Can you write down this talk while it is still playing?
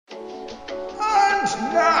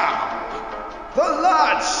now, the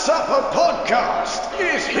Lads Supper Podcast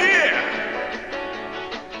is here.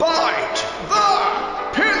 Bite the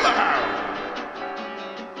pillow.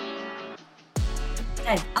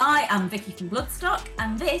 Hey, I am Vicky from Bloodstock,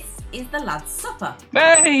 and this is the Lads Supper.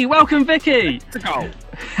 Hey, welcome, Vicky. To go.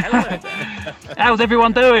 Hello. How's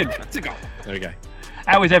everyone doing? To go. There we go.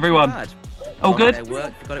 How is everyone? Bad. All good? I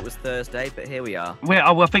work, forgot it was Thursday, but here we are.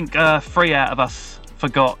 I think 3 out of us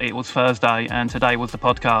forgot it was Thursday, and today was the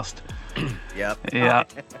podcast. Yep. Yeah.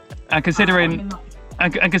 And considering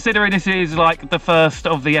this is like the first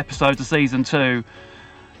of the episodes of season 2,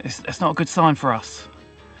 it's not a good sign for us.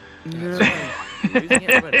 No. Losing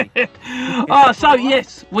it already. So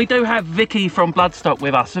yes, we do have Vicky from Bloodstock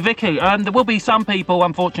with us. So Vicky, there will be some people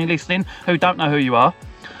unfortunately listening who don't know who you are.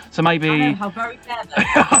 So maybe I know, how very fair though.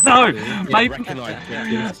 I know. Yeah,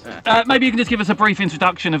 Maybe you can just give us a brief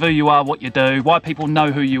introduction of who you are, what you do, why people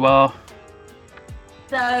know who you are.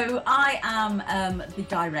 So I am the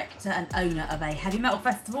director and owner of a heavy metal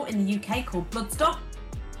festival in the UK called Bloodstock.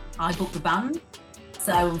 I book the band.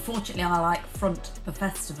 So unfortunately I front the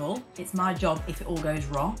festival. It's my job if it all goes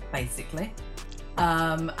wrong, basically.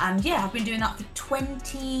 And yeah, I've been doing that for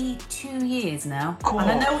 22 years now. Cool.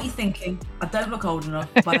 And I know what you're thinking. I don't look old enough,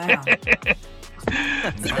 but I am.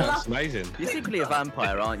 That's amazing. You're secretly a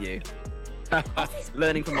vampire, aren't you?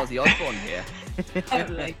 Learning from Ozzy Osbourne here.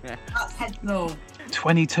 Totally. That's head and all.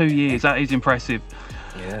 22 years, that is impressive.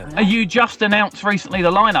 Yeah. You just announced recently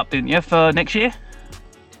the lineup, didn't you, for next year?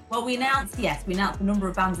 Well, we announced the number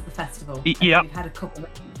of bands at the festival. Yeah. We've had a couple of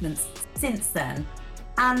announcements since then,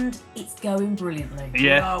 and it's going brilliantly.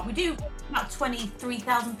 Yeah. We do about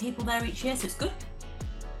 23,000 people there each year, so it's good.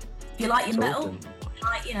 If you like your metal,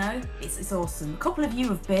 it's awesome. A couple of you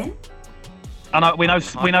have been. I know we know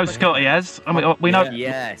Scotty has. I mean, we know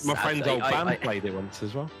Yes. My friend's old band I played it once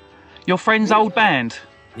as well. your friend's old band.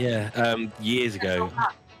 Yeah, years ago.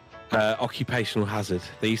 Occupational Hazard.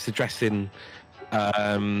 They used to dress in.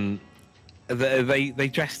 They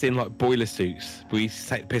dressed in like boiler suits. We used to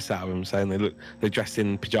take the piss out of them, saying they dressed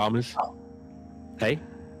in pajamas. Hey?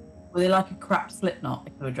 Were they like a crap Slipknot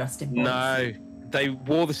if they were dressed in boys? No, they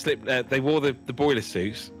wore the boiler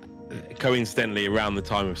suits. Coincidentally, around the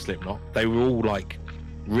time of Slipknot, they were all like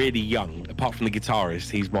really young. Apart from the guitarist,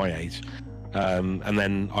 he's my age. And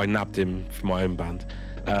then I nabbed him for my own band.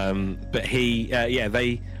 But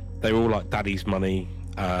they were all like Daddy's Money.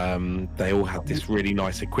 They all had this really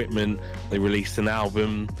nice equipment. They released an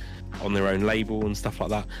album on their own label and stuff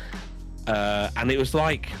like that. And it was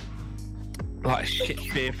like a shit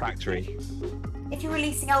Fear Factory. If you're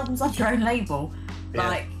releasing albums on your own label,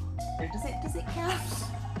 does it count?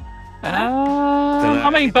 I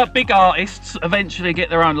mean, but big artists eventually get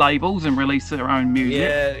their own labels and release their own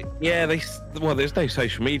music. Yeah. There's no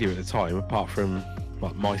social media at the time apart from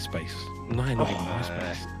like MySpace. No, not even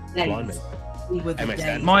MySpace. Blimey.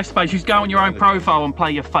 MSN. MySpace, you just go on your own profile and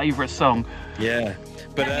play your favourite song. Yeah,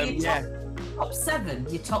 but Top 7,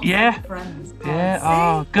 your top 7 friends.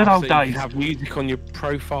 Good old so you days. can have music on your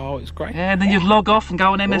profile. It's great. Yeah, and then you'd log off and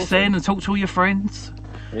go on MSN and talk to all your friends.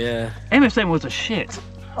 Yeah. MSN was a shit.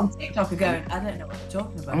 On TikTok are going, I don't know what you're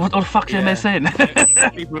talking about. What the fuck's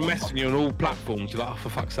MSN? People are messaging you on all platforms. You're like, oh, for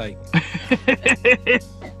fuck's sake. I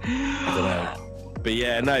don't know. But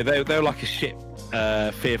yeah, no, they were like a shit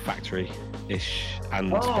Fear Factory-ish and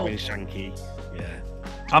very shanky. Yeah.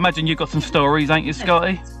 I imagine you've got some stories, ain't you,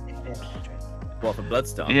 Scotty? What, for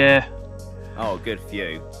Bloodstock? Yeah. Oh, good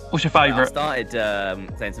few. What's your favourite? I started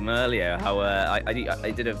saying to them earlier how I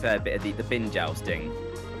did a fair bit of the bin jousting.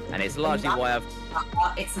 And it's largely why I've...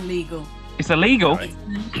 It's illegal. It's illegal? It's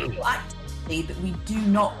an illegal activity that we do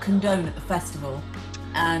not condone at the festival.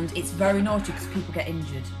 And it's very naughty because people get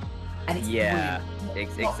injured. And it's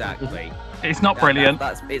exactly. It's not brilliant.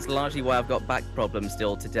 It's largely why I've got back problems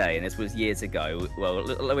still today. And this was years ago.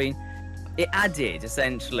 Well, I mean, it added,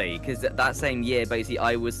 essentially, because that same year, basically,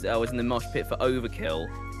 I was in the mosh pit for Overkill.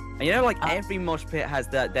 And you know, like, every mosh pit has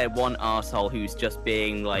their one arsehole who's just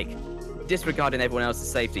being, like, disregarding everyone else's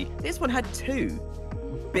safety. This one had 2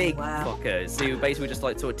 big fuckers who basically were just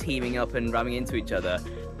like sort of teaming up and ramming into each other.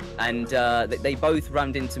 And they both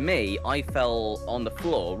rammed into me. I fell on the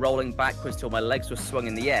floor, rolling backwards till my legs were swung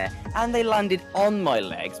in the air, and they landed on my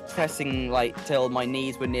legs, pressing like till my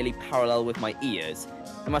knees were nearly parallel with my ears.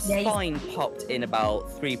 And my spine popped in about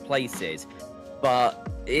 3 places. But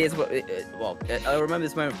here's what, I remember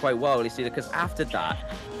this moment quite well, because after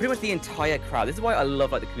that, pretty much the entire crowd, this is why I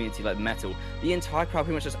love like the community like metal, the entire crowd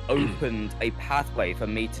pretty much just opened a pathway for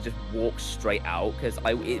me to just walk straight out, because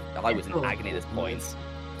I was in agony at this point.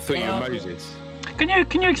 Thought you were Moses.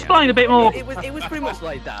 Can you explain a bit more? It was pretty much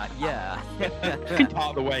like that, yeah. Part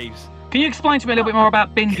of the waves. Can you explain to me a little bit more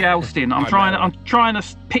about bin jousting? I'm trying to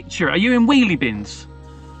picture. Are you in wheelie bins?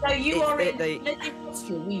 So you are in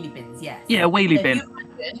industrial wheelie bins, yes. Yeah, a wheelie So bin.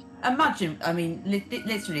 Imagine, I mean,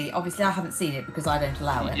 literally, obviously I haven't seen it because I don't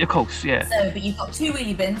allow it. Of course, yeah. So, but you've got 2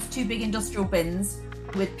 wheelie bins, 2 big industrial bins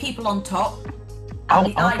with people on top.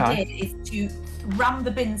 And the idea is to ram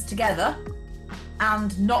the bins together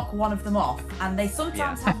and knock one of them off. And they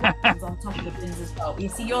sometimes have weapons on top of the bins as well. You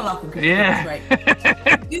see, you're laughing because it's great.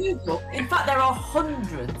 Google, in fact, there are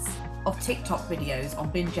hundreds of TikTok videos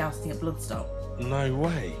on bin jousting at Bloodstock. No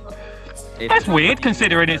way. That's weird,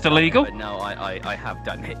 considering it's illegal. No, I have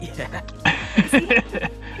done it, yeah.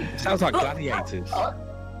 Sounds like gladiators.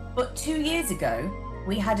 But 2 years ago,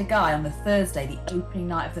 we had a guy on the Thursday, the opening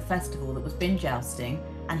night of the festival, that was bin jousting,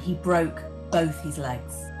 and he broke both his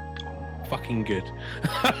legs. Fucking good.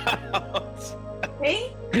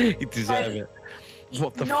 See? You deserve it.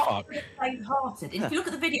 What the fuck? Faint-hearted. If you look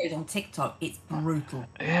at the videos on TikTok, it's brutal.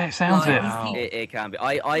 Yeah, it sounds it. Wow. It can be.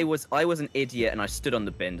 I was an idiot and I stood on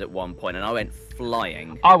the bins at one point and I went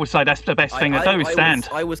flying. I would say that's the best thing to do is stand.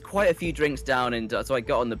 I was quite a few drinks down, and so I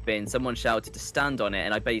got on the bin. Someone shouted to stand on it,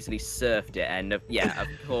 and I basically surfed it. And of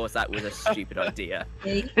course, that was a stupid idea.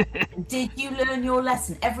 Did you learn your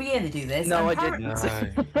lesson? Every year they do this. No, I didn't. No.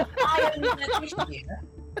 I only learned this year.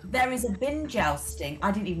 There is a bin jousting. I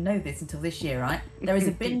didn't even know this until this year, right? There is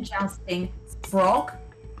a bin jousting frog,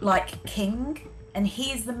 like king, and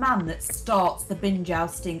he is the man that starts the bin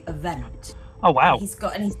jousting event. Oh wow!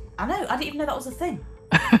 I know. I didn't even know that was a thing.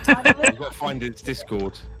 We've got to find his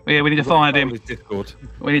Discord. Yeah, we need to find him. His Discord.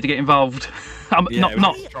 We need to get involved.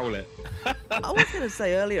 Not. Control it. I was going to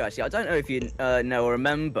say earlier, actually, I don't know if you know or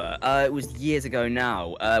remember, it was years ago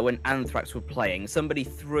now, when Anthrax were playing, somebody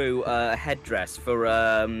threw a headdress for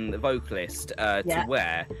the vocalist to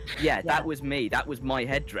wear. Yeah, that was me. That was my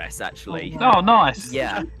headdress, actually. Oh, nice.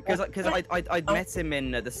 Yeah, because I'd met him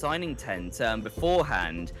in the signing tent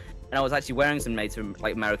beforehand, and I was actually wearing some Native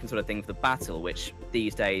American sort of thing for the battle, which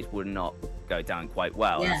these days would not go down quite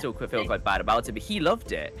well. I still feel quite bad about it, but he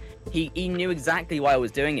loved it. He knew exactly why I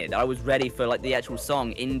was doing it, that I was ready for like the actual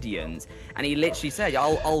song Indians, and he literally said,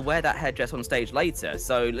 I'll wear that headdress on stage later.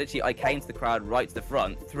 So literally I came to the crowd right to the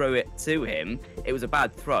front, threw it to him. It was a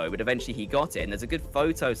bad throw, but eventually he got it, and there's a good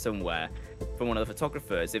photo somewhere from one of the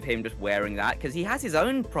photographers of him just wearing that, because he has his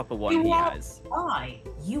own proper one. You are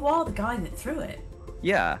the guy that threw it.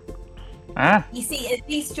 Yeah. Ah. You see, at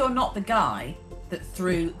least you're not the guy that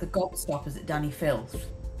threw the gobstoppers at Danny Filth.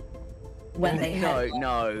 When they No.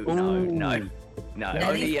 Only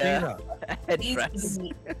headdress.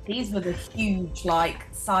 These were the huge, like,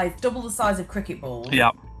 size, double the size of cricket balls.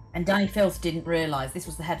 Yep. And Danny Filth didn't realise this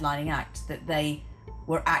was the headlining act, that they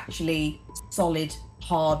were actually solid,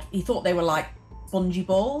 hard. He thought they were like spongy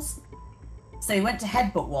balls. So he went to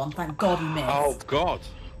headbutt one. Thank God he missed. Oh God.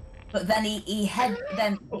 But then it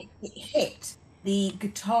hit the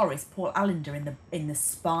guitarist Paul Allender in the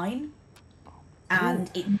spine, and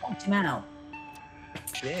it knocked him out.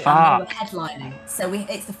 Yeah. And they were headlining. So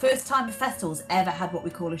it's the first time the festival's ever had what we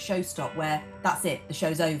call a show stop, where that's it, the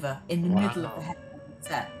show's over in the middle of the headlining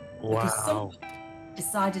set. Because someone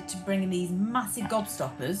decided to bring in these massive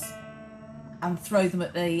gobstoppers and throw them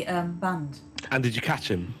at the band. And did you catch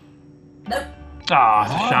him? Nope. Ah,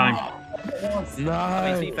 it's a shame. No.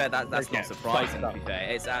 I mean, to be fair, that's not surprising. To be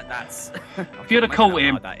fair, it's that's. If you'd have caught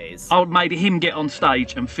him, that is. I would have made him get on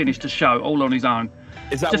stage and finish the show all on his own.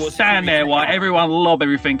 Is that Just stand there while everyone lob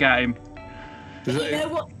everything at him. You know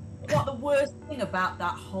what the worst thing about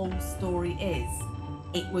that whole story is?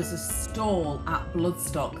 It was a stall at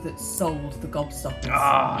Bloodstock that sold the gobstoppers.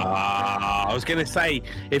 I was going to say,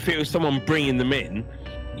 if it was someone bringing them in,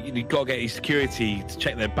 you've got to get your security to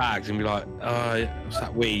check their bags and be like, what's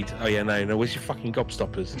that weed? Oh yeah, no, where's your fucking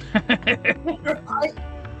gobstoppers?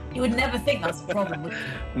 You would never think that's a problem, would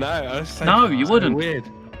you? No, you wouldn't. Weird.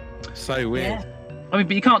 So weird. Yeah. I mean,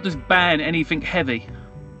 but you can't just ban anything heavy.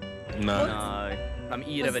 No. I mean,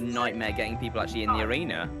 you'd have a nightmare getting people actually in the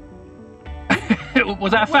arena.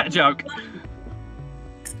 Was that a fat joke?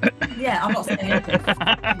 Yeah, I'm not saying anything.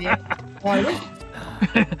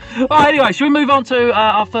 Well, anyway, should we move on to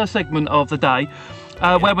our first segment of the day,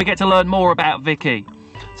 where we get to learn more about Vicky.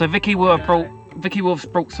 So Vicky Wolf's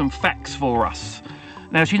brought some facts for us.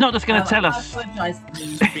 Now she's not just going to tell us.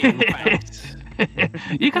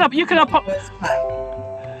 You can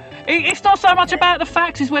It's not so much about the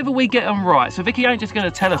facts, it's whether we get them right. So Vicky ain't just going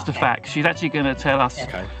to tell us the facts. She's actually going to tell us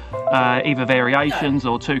either variations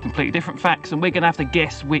or two completely different facts, and we're going to have to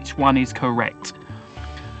guess which one is correct.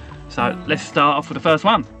 So let's start off with the first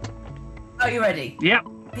one. Are you ready? Yep.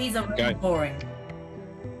 These are really Go. boring.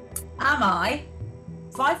 Am I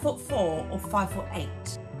 5'4" or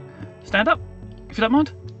 5'8"? Stand up, if you don't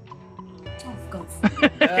mind. Oh, for God's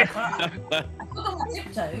sake. I put on my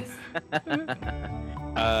tiptoes.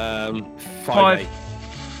 5'8".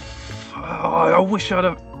 Oh, I wish I'd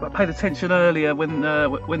have paid attention earlier when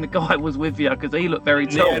the guy was with you, because he looked very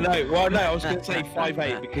tall. Yeah, no. Well, no, I was going to say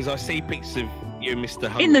 5'8" because I see pictures of you and Mr.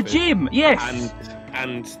 Hungerford. In the gym, yes.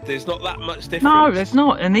 And there's not that much difference. No, there's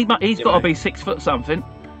not, and he's You got to know. be 6 foot something.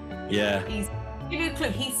 Yeah. Give you a clue.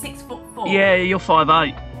 He's 6'4". Yeah, you're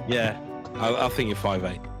 5'8". Yeah. I think you're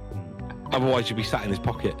 5'8". Otherwise, you'd be sat in his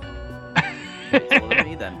pocket. Taller than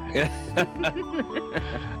me then.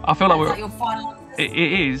 I feel like Is that we're. your final answer? It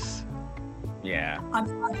is. Yeah. I'm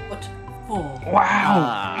 5'4".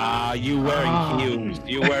 Wow. You're wearing Ah. heels.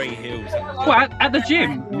 You're wearing heels. Well, at the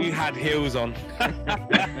gym. You had heels on.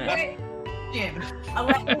 Gym. I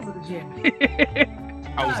wear heels at the gym.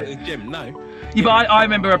 I was at the gym. No. Yeah, but I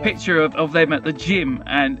remember a picture of them at the gym,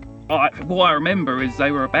 and what I remember is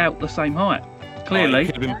they were about the same height. Clearly,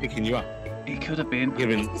 He could have been picking you up. he could have been.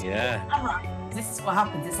 Given, yeah. Camera. This is what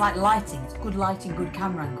happens. It's like lighting. It's good lighting, good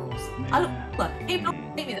camera angles. I look, people look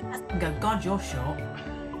at me the best and go, God, you're short.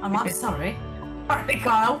 I'm like, sorry. I can't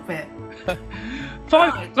help it.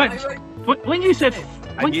 Five. Like, when you said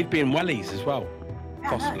And you'd be in wellies as well,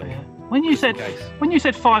 possibly. when you said Case.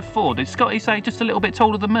 5'4", did Scotty say just a little bit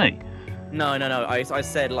taller than me? No. I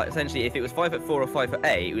said like essentially if it was 5'4" or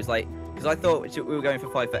 5'8", it was like because I thought we were going for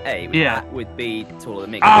 5'8", which Yeah. that would be taller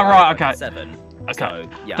than me. Ah, right, okay. 7. Okay. So,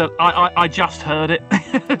 yeah. So I just heard it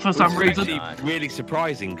for some Which is reason. actually really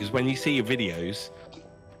surprising because when you see your videos,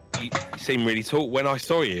 you seem really tall. When I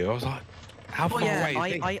saw you, I was like, how far Well, yeah,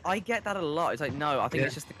 away is he? I get that a lot. It's like no, I think Yeah.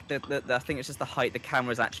 it's just I think it's just the height the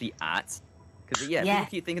camera's actually at. Because Yeah. people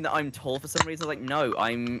keep thinking that I'm tall for some reason. Like no,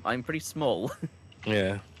 I'm pretty small.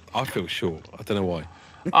 Yeah, I feel short. I don't know why.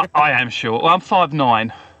 I am short. Well, I'm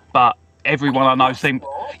 5'9", but everyone I know seems.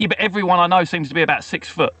 Yeah, but everyone I know seems to be about 6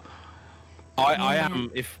 foot. I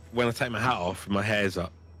am when I take my hat off, my hair's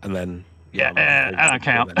up, and then Yeah, I'm I don't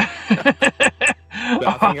count. But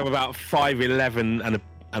I think I'm about 5'11"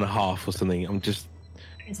 and a half or something. I'm just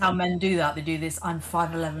It's how men do that. They do this. I'm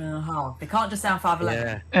 5'11" and a half. They can't just say I'm 5'11".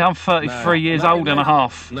 yeah. Yeah, I'm 33 years old and a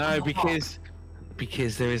half. No,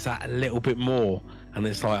 because there is that little bit more, and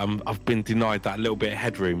it's like I've been denied that little bit of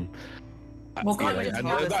headroom. Well, can't Yeah, you just and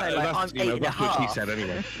have I it was saying, like, I'm 8 and a that's what she half. said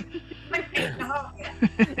anyway.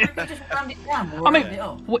 You could just round it down or I mean, round it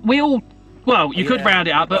up. we all. Well, you could Yeah. round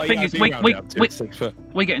it up, but Oh, the thing yeah, I is, do we round it up to 6 foot.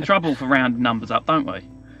 we get in trouble for rounding numbers up, don't we?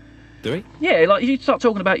 Do we? Yeah, like if you start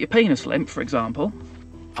talking about your penis length, for example.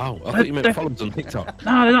 Oh, I thought you meant followers on TikTok.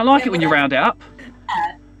 No, they don't like it when you round it up.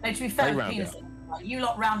 No, to be fair, They with round it penis, like, you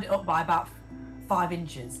lot round it up by about 5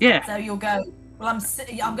 inches. Yeah. So you'll go, well,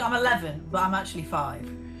 I'm 11, but I'm actually 5.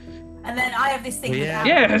 And then I have this thing. Well, yeah. with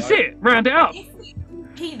Yeah, that's it. Round it up. If we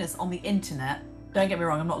put penis on the internet, don't get me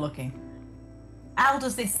wrong, I'm not looking. Al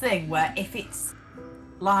does this thing where if it's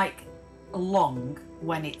like long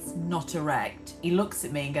when it's not erect, he looks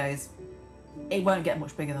at me and goes, "It won't get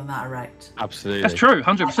much bigger than that erect." Absolutely. That's true, I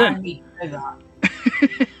 100%. need to know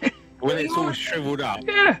that. When it's all shriveled up,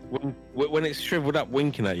 Yeah. when it's shriveled up,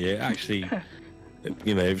 winking at you, it actually,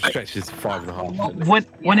 it stretches to 5.5.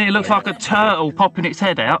 When it looks like a turtle popping its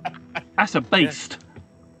head out, that's a beast.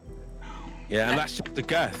 Yeah, and that's just the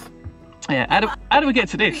girth. Yeah. How do we get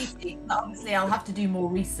to this? Obviously, I'll have to do more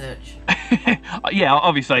research. Yeah,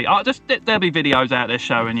 obviously. There'll be videos out there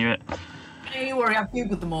showing you it. Don't you worry, I've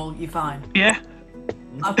googled them all. You're fine. Yeah.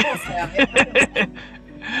 Of course I have.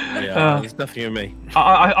 Yeah, it's nothing with me.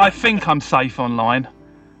 I think I'm safe online,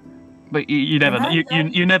 but you never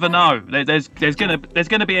you never know. There's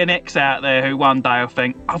gonna be an ex out there who one day will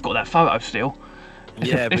think I've got that photo still.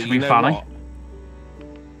 Yeah, This but will you be know funny. what?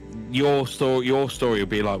 Your story will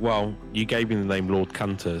be like, well, you gave me the name Lord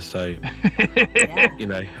Cunter, so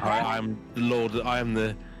Yeah. I am the Lord. I'm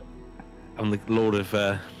the Lord of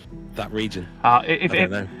that region. If I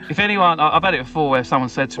don't know. if anyone, I've had it before where someone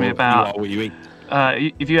said to me Or about you are what you eat.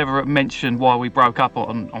 if you ever mention why we broke up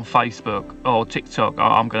on Facebook or TikTok,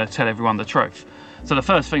 I'm going to tell everyone the truth. So the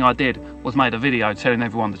first thing I did was made a video telling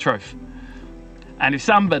everyone the truth. And if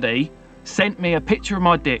somebody sent me a picture of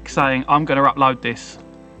my dick saying I'm going to upload this,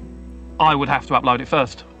 I would have to upload it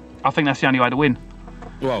first. I think that's the only way to win.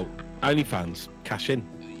 Well, OnlyFans, cash in.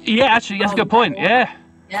 Yeah, actually, that's a good point. Yeah.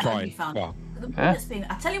 Yeah, Try. OnlyFans. Well, The biggest thing,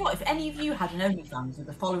 I tell you what, if any of you had an OnlyFans with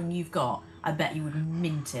the following you've got, I bet you would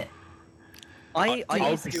mint it. I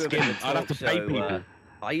I'll used to be do a bit of skint. a I'd have talk to pay show, people.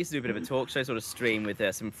 I used to do a bit of a talk show sort of stream with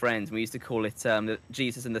some friends. We used to call it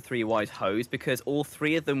Jesus and the Three Wise Hoes because all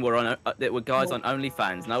three of them were were guys on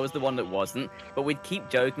OnlyFans, and I was the one that wasn't. But we'd keep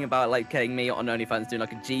joking about like getting me on OnlyFans doing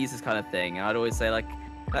like a Jesus kind of thing, and I'd always say like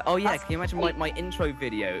oh yeah, can you imagine my intro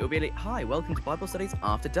video? It would be like, hi, welcome to Bible Studies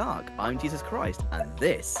After Dark. I'm Jesus Christ, and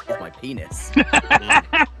this is my penis. I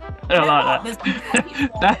like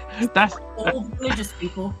that. That's all religious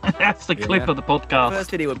people. That's the clip of the podcast. The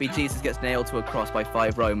first video would be Jesus gets nailed to a cross by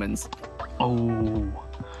 5 Romans. Oh.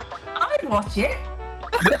 I'd watch it.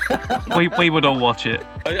 we would all watch it.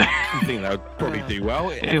 I think that would probably do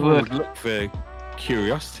well. It would. Look for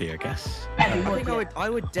curiosity, I guess. I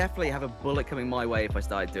would definitely have a bullet coming my way if I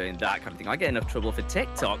started doing that kind of thing. I get enough trouble for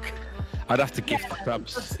TikTok. I'd have to gift the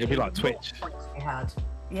subs. It'd be like Twitch.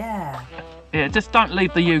 Yeah. Yeah, just don't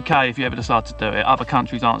leave the UK if you ever decide to do it. Other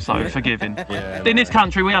countries aren't so forgiving. Yeah, In this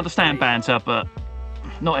country, we understand banter, but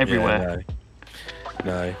not everywhere.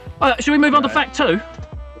 No. Should we move on to fact 2?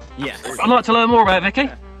 Yes. I'd like to learn more about Vicky.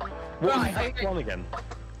 What was fact 1 again?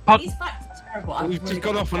 These facts are terrible. We've just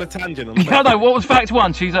gone off on a tangent. No, what was fact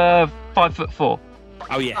 1? She's 5'4".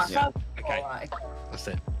 Oh yes. Yeah. Okay. Right. That's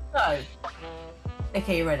it. So,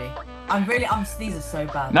 okay, you ready? These are so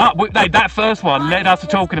bad. No, that first one led us to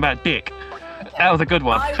talking about dick. Okay. That was a good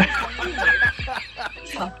one.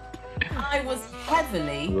 I was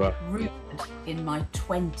heavily rumoured in my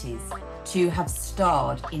 20s to have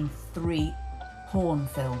starred in 3 porn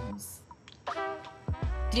films.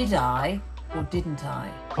 Did I or didn't I?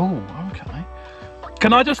 Oh, okay.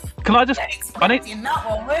 Can I just? I need. In that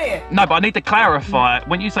one, were you? No, but I need to clarify.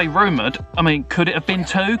 When you say rumoured, I mean, could it have been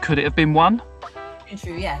 2? Could it have been 1?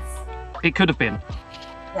 True, yes. It could have been.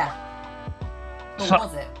 Yeah. Or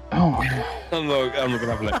was it? Oh. I'm not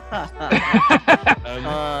gonna have a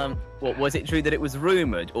look. What was it true that it was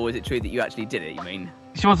rumoured, or was it true that you actually did it? You mean?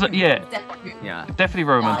 She was. Yeah. Definitely. Yeah. Definitely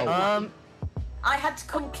rumoured. I had to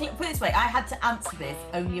put it this way. I had to answer this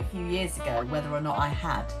only a few years ago, whether or not I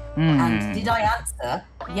had. Mm. And did I answer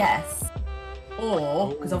yes, or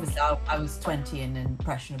because obviously I was 20 and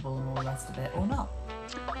impressionable and all the rest of it, or not?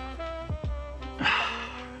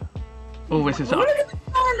 Oh, this is.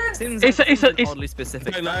 Seems It's oddly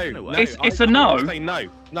specific. No. It's a no. I'm gonna say no.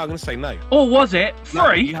 No, I'm gonna say no. Or was it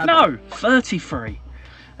 3? No, No, 33.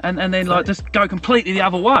 And then like just go completely the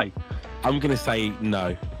other way. I'm gonna say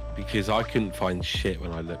no because I couldn't find shit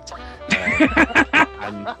when I looked.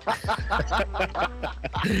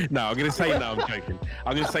 No, I'm gonna say no. I'm joking.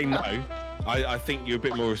 I'm gonna say no. I think you're a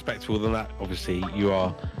bit more respectable than that. Obviously, you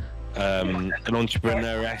are an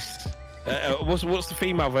entrepreneuress. What's the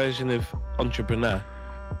female version of entrepreneur?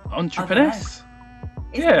 Entrepreneurs?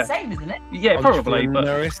 It's Yeah. the same, isn't it? Yeah, probably. But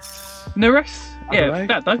Entrepreneuress? yeah,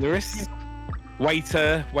 that though. Entrepreneuress?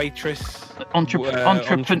 Waiter, waitress,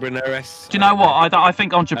 Entrepreneuress. Do you know what? I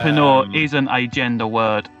think entrepreneur isn't a gender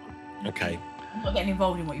word. Okay. I'm not getting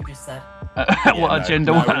involved in what you just said. What a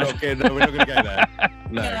gender word. We're not going to go there.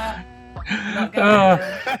 No. Yeah. Not going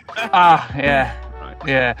there. Yeah.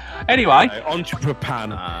 Yeah. Anyway.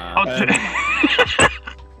 Entreprepan.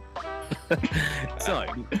 So,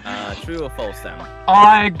 true or false then?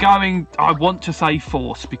 I want to say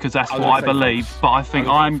false because that's what I believe, false. but I think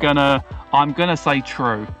I'm gonna say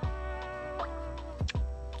true.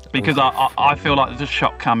 Because I feel like there's a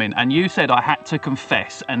shock coming, and you said I had to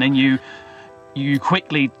confess, and then you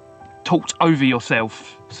quickly talked over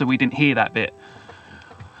yourself, so we didn't hear that bit.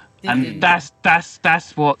 And that's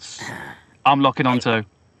what's I'm locking onto. I don't know.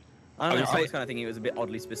 I I would was say- kind of thinking it was a bit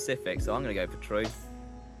oddly specific, so I'm going to go for true.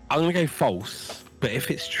 I'm going to go false, but if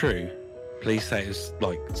it's true, please say it's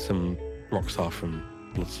like some rock star from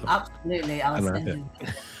Bloodstock. Absolutely, I'll send you.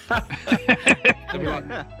 You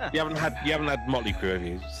haven't had Motley Crue, have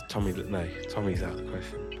you? It's Tommy, no, Tommy's out of the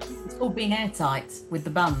question. It's called being airtight with the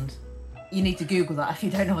band. You need to Google that if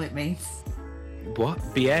you don't know what it means.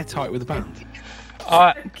 What? Be airtight with the band?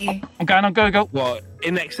 Alright, Thank you. I'm going on Google. What?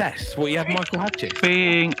 In excess? What? You have Michael Hutchins?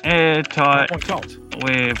 Being airtight Oh my God.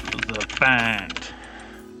 with the band.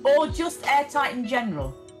 Or just airtight in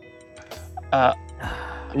general. Not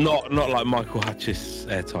like Michael Hutchins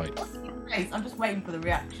airtight. Please, I'm just waiting for the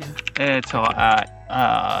reaction. Airtight.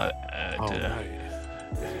 Oh no.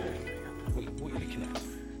 What are you looking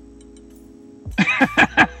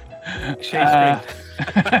at? Share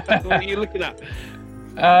screen. What are you looking at?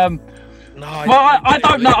 No, I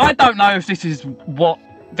don't know. I don't know if this is what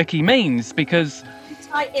Vicky means because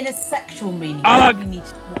Tight in a sexual meaning. Oh, You need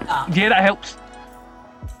to look that. yeah, that helps.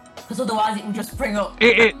 Because otherwise it will just bring up.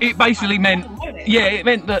 It basically meant it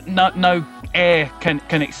meant that no air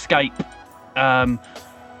can escape, and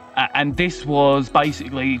this was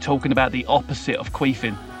basically talking about the opposite of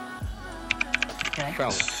queefing. Okay.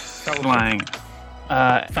 Slang.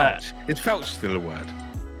 Felch. Is felch still a word?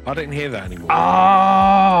 I don't hear that anymore.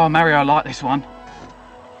 Oh, Mario, I like this one.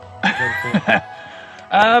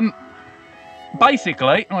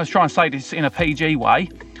 Basically, I'm going to try and say this in a PG way.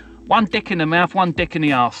 One dick in the mouth, one dick in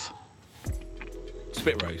the arse.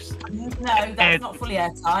 Spit roast. No, that's not fully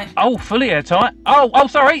airtight. Oh, fully airtight. Oh,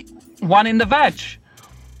 sorry. One in the vag.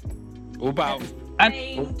 What about...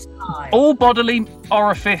 And all bodily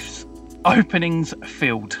orifice openings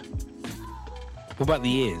filled. What about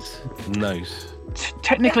the ears? Nose?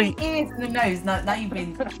 Technically... The ears and the nose. Now you've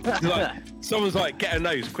been... Like, someone's like, get a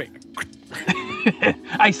nose, quick.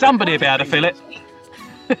 Hey, somebody about to fill it.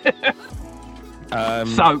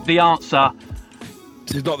 So, the answer...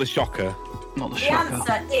 This is not the shocker. Not the The shocker.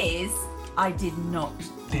 answer is, I did not.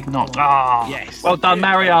 Did not. Ah. Yes. Well done,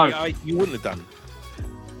 Mario. You wouldn't have done.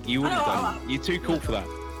 You wouldn't have I know, done. You're too cool for that.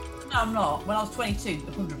 No, I'm not. When I was 22,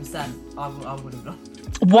 100%, I would have done.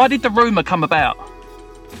 Why did the rumour come about?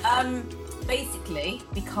 Basically,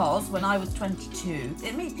 because when I was 22,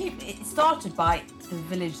 it started by the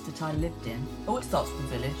village that I lived in. Oh, it starts with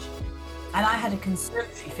the village. And I had a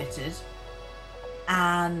conservatory fitted.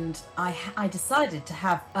 And I decided to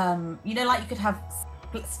have, you know, like you could have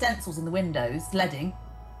stencils in the windows, leading.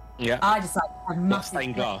 Yeah. I decided to have Not massive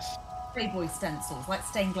stained glass. Playboy stencils, like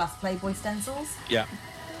stained glass Playboy stencils. Yeah.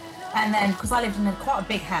 And then, because I lived in quite a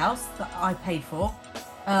big house that I paid for,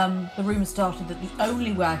 the rumour started that the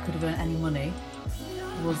only way I could have earned any money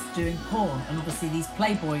was doing porn. And obviously these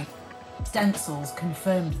Playboy stencils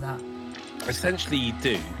confirmed that. Essentially, you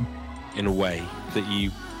do, in a way, that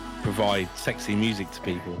you provide sexy music to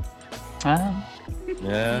people. Yeah.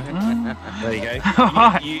 There you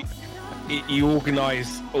go. You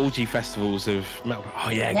organise orgy festivals of metal. Oh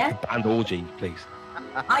yeah. Band orgy, please.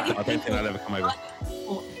 I don't think I'll ever come over.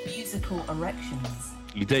 Musical erections.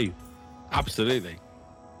 You do, absolutely.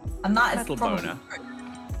 And that is Metal probably boner.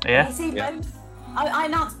 Yeah. You see, Yeah. I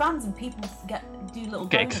announce bands and people do little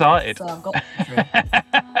Get boners, excited. So I've got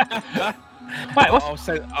Wait, what's...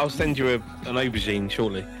 I'll send you an aubergine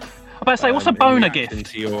shortly. I'm about to say, what's a boner gift?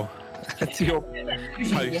 To your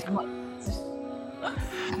post.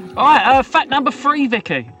 Alright, fact number 3,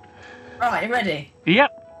 Vicky. Right, you ready?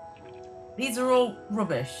 Yep. These are all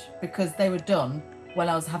rubbish because they were done when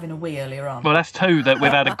I was having a wee earlier on. Well, that's 2 that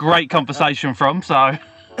we've had a great conversation from, so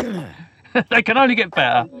they can only get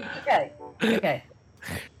better. Okay.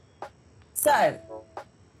 So,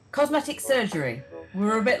 cosmetic surgery.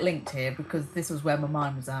 We're a bit linked here because this was where my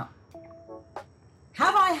mind was at.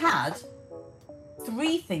 Have I had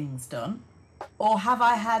 3 things done, or have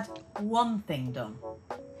I had 1 thing done?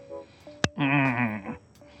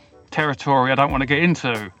 Territory I don't want to get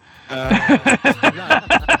into. That's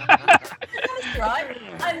right.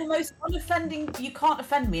 I'm the most unoffending. You can't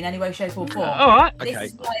offend me in any way, shape, or form. All right.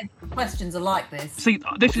 This is why questions are like this. See,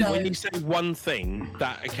 this is... When you say 1 thing,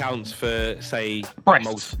 that accounts for, say, Breasts.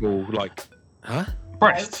 multiple, like... Huh?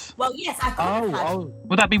 Breasts. Well, yes, I could have had.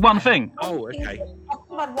 Would that be 1 thing? Oh, okay. I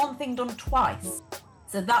could have had 1 thing done twice,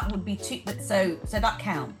 so that would be 2. So that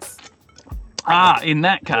counts. In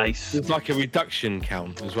that case. There's like a reduction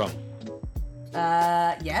count as well.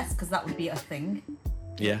 Yes, because that would be a thing.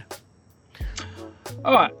 Yeah.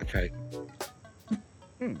 All right. Okay.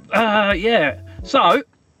 Yeah. So,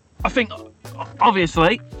 I think,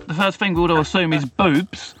 obviously, the first thing we'll assume is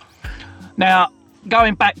boobs. Now,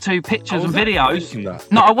 going back to pictures and videos...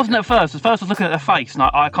 No, I wasn't at first. At first I was looking at their face, and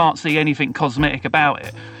I can't see anything cosmetic about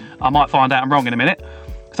it. I might find out I'm wrong in a minute.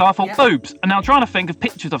 So I thought, boobs. And now I'm trying to think of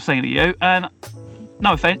pictures I've seen of you, and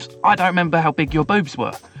no offence, I don't remember how big your boobs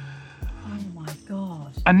were. Oh my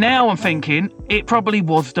god. And now I'm thinking, it probably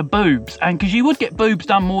was the boobs. And because you would get boobs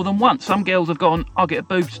done more than once. Some girls have gone, I'll get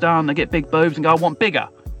boobs done, they get big boobs, and go, I want bigger.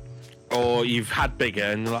 Or you've had bigger,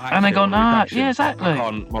 and you're like... And they go, nah, yeah, exactly. I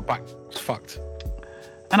can't, my back's fucked.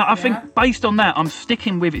 And I think, based on that, I'm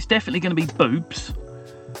sticking with it's definitely going to be boobs.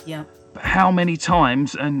 Yeah. But how many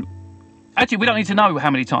times, and... Actually, we don't need to know how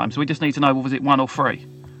many times. We just need to know, was it 1 or 3?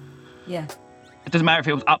 Yeah. It doesn't matter if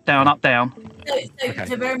it was up, down, up, down.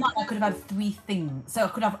 So bear in mind, I could have had 3 things. So I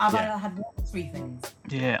could have either had 1 or 3 things.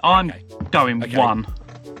 Yeah, I'm going 1.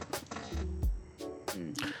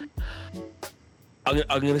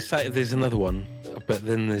 I'm going to say there's another one, but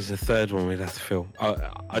then there's a third one we'd have to film.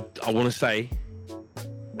 I want to say,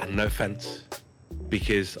 and no offence,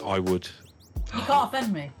 because I would... You can't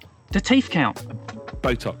offend me. Do teeth count?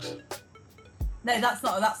 Botox. No, that's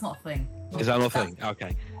not a thing. Is that not a thing?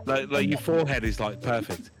 Okay. Like your forehead is like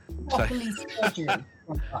perfect. Properly surgery.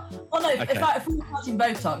 Well, no, Okay. if we were touching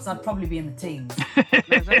Botox, I'd probably be in the teens. No,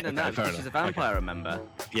 fair she's enough. a vampire, remember?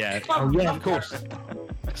 Yeah. Oh, yeah, of course.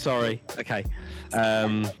 Sorry. Okay.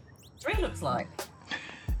 3 looks like.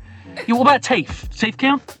 Yeah, what about teeth? Teeth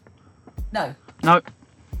count? No, No.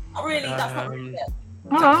 not really. That's not really it.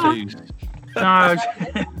 Tattoos. No.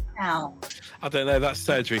 Now, I don't know. That's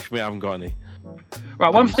surgery for me. I haven't got any.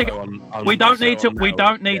 Right, one thing. So We don't need to. We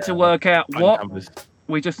don't need to work out what. Canvas.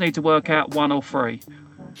 We just need to work out 1 or 3.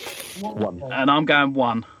 One. And I'm going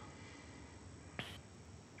 1.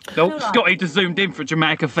 Oh, Scotty just zoomed in for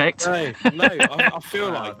dramatic effect. No. I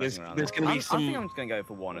feel No, like I there's think going to be I think some. I'm just going to go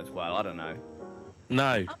for 1 as well. I don't know.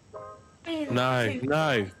 No.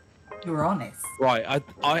 No. you're honest. Right.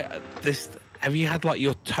 This. Have you had like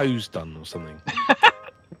your toes done or something?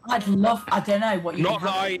 I'd love. I don't know what you. Not that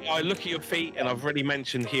I look at your feet, and I've already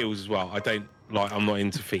mentioned heels as well. I don't like. I'm not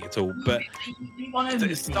into feet at all. But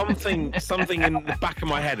something in the back of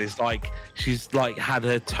my head is like she's like had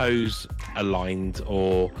her toes aligned,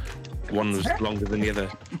 or one was longer than the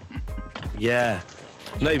other. Yeah.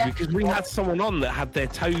 No, because we had someone on that had their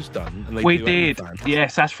toes done, and they We do did. OnlyFans.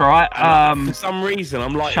 Yes, that's right. For some reason,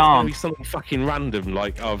 I'm like, it's Charm. gonna be something fucking random,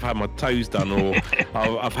 like I've had my toes done, or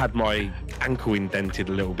I've had my ankle indented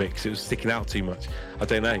a little bit because it was sticking out too much. I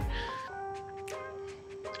don't know.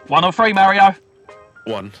 1 or 3, Mario.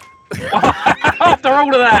 1. After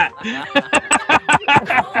all of that.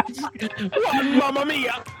 Mamma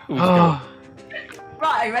mia! Oh,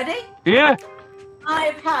 Right, are you ready? yeah. I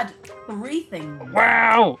have had 3 things.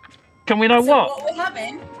 Wow. Can we know So what? we're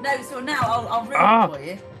having? No. So now I'll read Ah. it for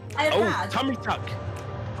you. I have Oh, had. tummy tuck.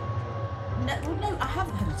 No, I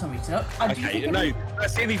haven't had a tummy tuck. I do Okay, think no,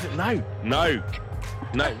 that's the only thing. No.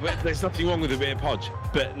 There's nothing wrong with a bit of podge,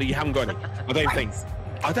 but you haven't got any. I don't think.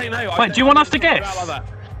 I don't know. Wait, do you want us to guess? Like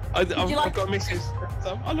that. you like- I've got a missus.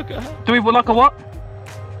 So I look at her. Do we like a what?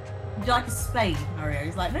 Would you like a spade, Mario?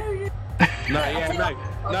 He's like, no. No, I yeah, don't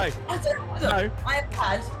no. know. I have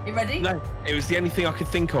had. You ready? No, it was the only thing I could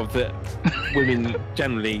think of that women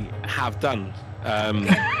generally have done. Here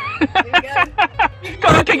we go. Go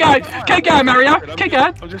on, keep going. Keep going, Mario. Keep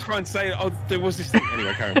going. I'm just trying to say, there was this thing.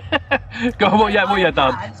 Anyway, Karen. Go on, what you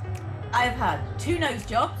done? I have had 2 nose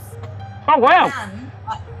jobs, Oh, wow. and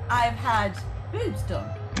I have had boobs done.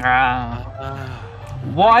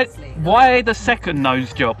 Why the second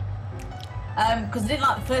nose job? Because I didn't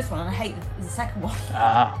like the first one, and I hate the second one.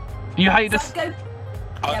 You hate So this? I'd go.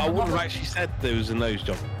 I but wouldn't have what- actually said there was a nose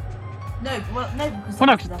job. No, because. Well,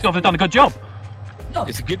 no, because they've done a good job. No,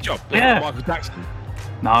 It's a good job. Yeah. Michael Jackson.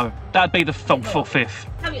 No, that'd be the fifth.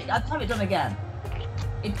 I'd have it done again.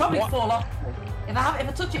 It'd probably What? fall off. If I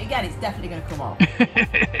touch it again, it's definitely going to come off.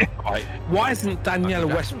 Right. Why hasn't Daniela Michael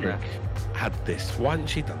Westbrook had this? Why hasn't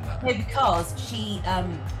she done that? No, because she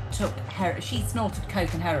took she snorted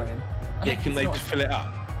coke and heroin. I Yeah, don't can they think just she fill it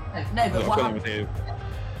up? snorted- No, but I've what got no happened? idea.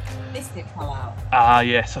 This bit fell out.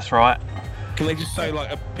 Yes, that's right. Can they just sew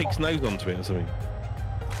like a pig's nose onto it or something?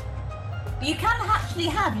 You can actually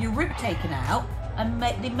have your rib taken out, and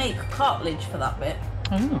they make cartilage for that bit.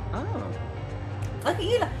 Oh. Oh. Look at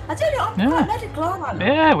you! I tell you, I'm Yeah. quite medical, aren't I?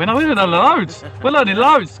 Yeah, we're learning loads. We're learning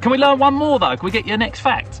loads. Can we learn one more though? Can we get your next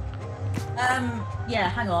fact? Yeah.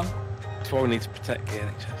 Hang on. That's why we need to protect the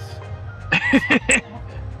NHS.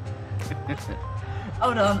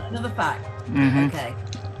 Hold on. Another fact. Mhm. Okay.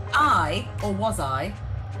 Was I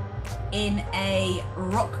in a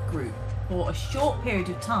rock group for a short period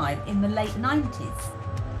of time in the late 90s?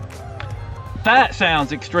 That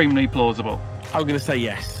sounds extremely plausible. I'm going to say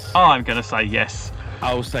yes. I'm gonna say yes.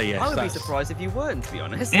 I'll say yes. I would be that's- surprised if you weren't, to be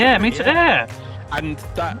honest. Yeah, me too. Yeah. And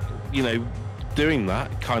that, doing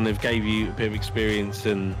that kind of gave you a bit of experience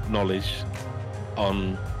and knowledge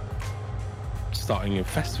on starting a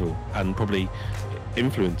festival and probably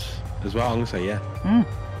influence as well. I'm going to say yeah.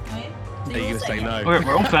 So Are you going to say no?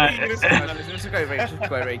 We're all saying. Let's just go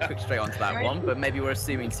very quick straight onto that one, but maybe we're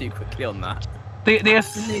assuming too quickly on that.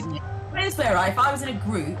 Absolutely. But it's fair, right? If I was in a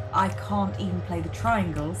group, I can't even play the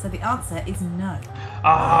triangle, so the answer is no.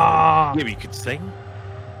 Ah. Yeah, but you could sing.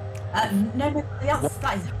 No, the answer to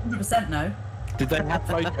that is 100% no. Did they have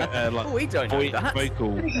vocal, We don't know that.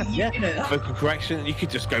 vocal, You know that. vocal correction? You could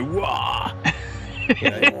just go wah. You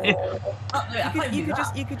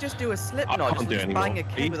could just do a slip I knot, can't just do bang anymore. a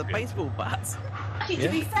kid with a baseball bat. Actually, to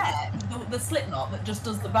be fair, the slip knot that just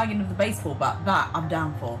does the banging of the baseball bat, that I'm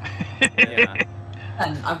down for. Yeah.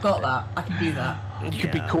 And I've got that. I can do that. You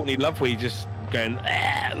could be Courtney Love, where you're just going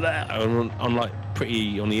on like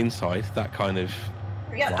pretty on the inside. That kind of.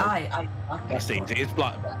 Yeah, Wow. I That's easy. It's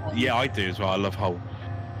like, yeah, I do as well. I love Hole.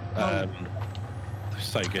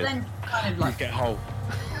 So good. Then kind of You like get Hole.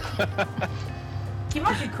 Can you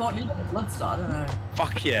imagine Courtney with Bloodstock? I don't know.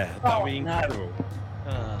 Fuck yeah, that'd be no. incredible.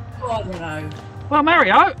 Oh, I don't know. Well,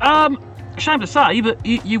 Mario, shame to say, but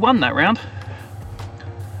you won that round.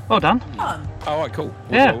 Well done. Fun. All right, cool.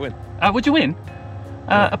 What Yeah. did I win? What'd you win?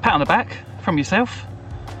 A pat on the back from yourself.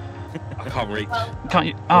 I can't reach. Can't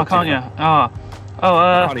you? Oh, can't you? I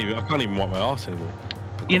Oh, can't even wipe my arse anymore.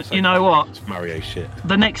 you know what? It's Mario shit.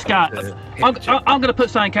 The next game, Hit I'm the check. going to put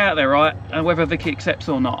something out there, right? And whether Vicky accepts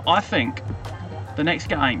or not, I think the next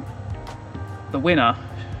game, the winner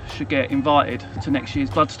should get invited to next year's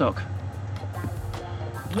Bloodstock.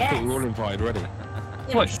 I think we're all invited already.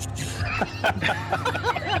 What?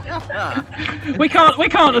 we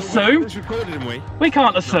can't assume. It's recorded, didn't we? We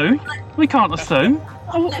can't assume. We can't assume.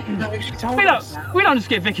 Oh, we don't just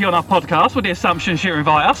get Vicky on our podcast with the assumption she'll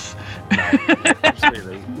invite us.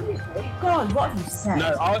 Absolutely. God, what have you said?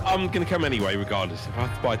 No, I'm going to come anyway, regardless. If I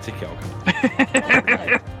have to buy a ticket, I'll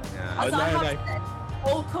come. As I No. have said,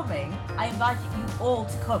 all coming, I invite you all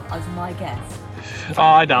to come as my guest. Oh,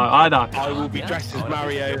 I know. I will be dressed as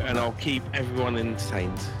Mario, and I'll keep everyone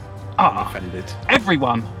entertained. Ah, Offended.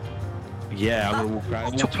 everyone. Yeah, I'm going to walk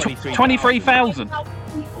around. 23,000.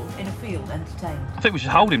 People in a field entertained. I think we should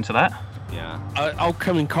hold him to that. Yeah. I'll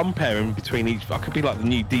come and compare in between each. I could be like the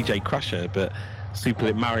new DJ Crusher, but Super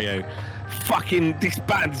Lit Mario. Fucking, this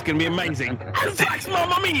band is going to be amazing. That's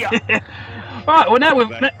Mamma Mia! Right, well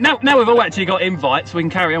now we've all actually got invites, we can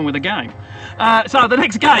carry on with the game. So the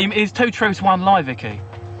next game is 2 Truths 1 Lie, Vicky.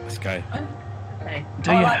 Let's go. Okay.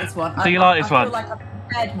 Do I you- like this one. do you like this I one? feel like I've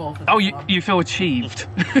prepared more for this Oh, one. you feel achieved.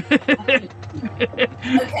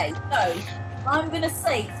 Okay, so I'm going to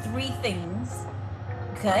say 3 things.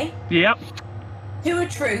 Okay? Yep, 2 are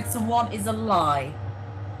truths and 1 is a lie.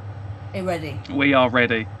 Are you ready? we are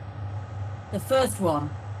ready. The first one.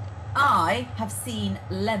 I have seen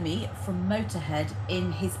Lemmy from Motorhead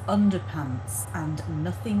in his underpants and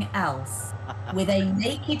nothing else, with a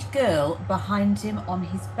naked girl behind him on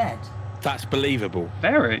his bed. That's believable.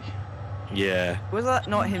 Very. Yeah. Was that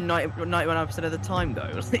not him 91% of the time though?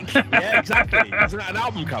 Like, Yeah, exactly. Isn't that an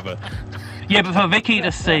album cover? Yeah, but for Vicky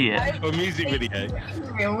to see it. Or a music video?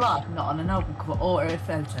 In real life, not on an album cover or a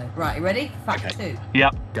photo. Right, you ready? Fact Okay. 2.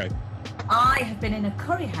 Yep. Go. I have been in a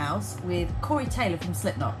curry house with Corey Taylor from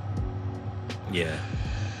Slipknot. Yeah.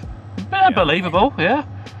 Yeah, believable, yeah.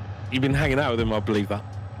 You've been hanging out with him, I believe that.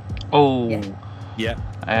 Oh. Yeah. Yeah.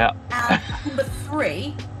 Yeah. And number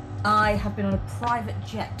 3, I have been on a private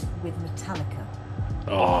jet with Metallica.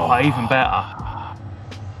 Oh, even better.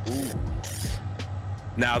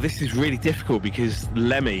 Now, this is really difficult because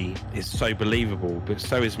Lemmy is so believable, but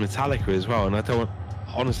so is Metallica as well, and I don't want...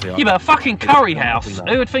 Honestly, Yeah, but a fucking curry house.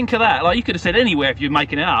 Who would think of that? Like, you could have said anywhere if you're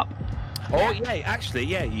making it up. Oh, yeah, actually,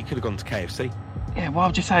 yeah, you could have gone to KFC. Yeah, why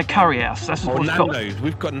would you say a curry house? That's Or what it's got. Nando's.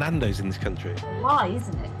 We've got Nando's in this country. Why,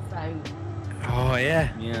 isn't it? So, Oh, yeah.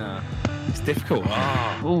 yeah. It's difficult.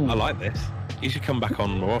 Ah, Ooh. I like this. You should come back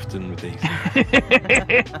on more often with these.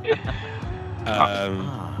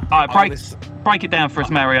 Alright, break it down for us,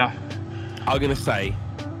 Mario. I'm going to say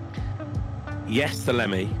yes to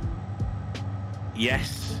Lemmy,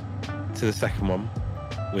 yes to the second one,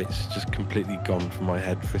 which just completely gone from my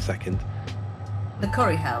head for a second. the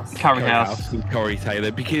curry house. Curry house. With Corey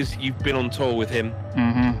Taylor, because you've been on tour with him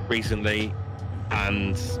Mm-hmm. recently,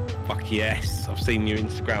 and fuck yes, I've seen your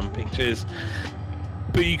Instagram pictures.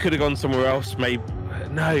 But you could have gone somewhere else, maybe.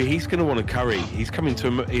 No, he's going to want a curry. He's coming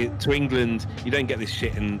to England. You don't get this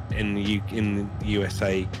shit in the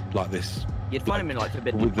USA like this. You'd find him in like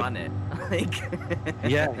Forbidden With the- Planet. Like,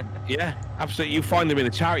 Yeah, absolutely. You find him in a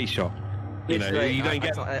charity shop. You know, Literally, you don't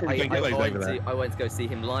get those over there. I went to go see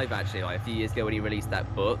him live actually like a few years ago when he released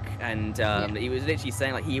that book, and he was literally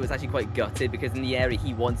saying like he was actually quite gutted because in the area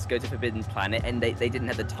he wants to go to Forbidden Planet and they didn't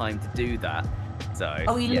have the time to do that. So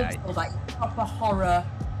Oh, he yeah, looks all like proper horror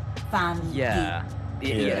fan. yeah. He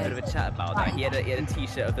had a Yeah. bit of a chat about that. He had a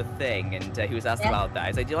t-shirt of the Thing, and he was asked about that.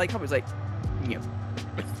 He's like, "Do you like comics?" Like, yeah,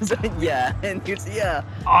 so, yeah, and he was, yeah,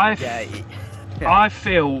 I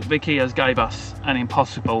feel Vicky has gave us an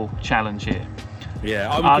impossible challenge here. Yeah,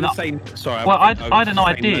 I'm no. going to say... Sorry. Well, I was had an saying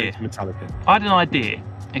idea. no to Metallica. I had an idea,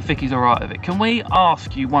 if Vicky's alright with it. Can we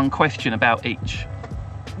ask you one question about each?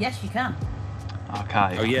 Yes, you can.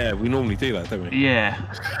 Okay. Oh, yeah, we normally do that, don't we? Yeah.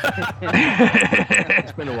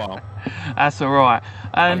 It's been a while. That's alright.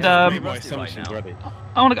 And I've made my Rusty right assumptions now. already.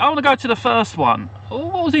 I want to go to the first one.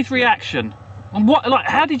 What was his reaction? And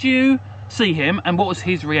how did you see him and what was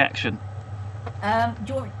his reaction?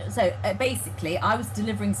 Basically, I was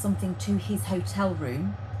delivering something to his hotel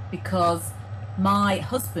room because my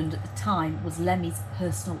husband at the time was Lemmy's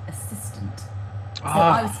personal assistant. So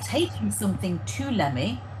I was taking something to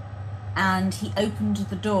Lemmy, and he opened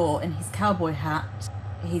the door in his cowboy hat,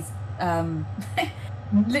 his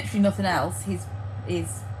literally nothing else, his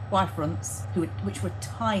Y fronts, which were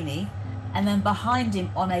tiny, and then behind him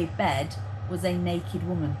on a bed was a naked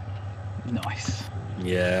woman. Nice.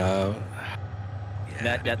 Yeah.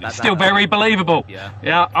 Still very believable. Yeah.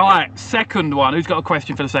 Yeah. All right. Second one. Who's got a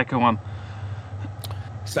question for the second one?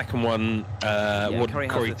 Second one, what did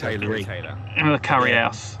Corey Taylor eat? In the curry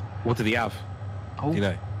house. What did he have? Oh. Do you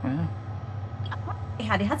know? Yeah. He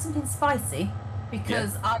had something spicy,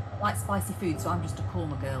 because I don't like spicy food, so I'm just a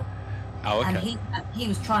korma girl. Oh, okay. And he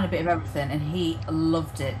was trying a bit of everything, and he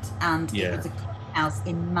loved it. And it was a curry house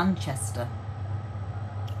in Manchester.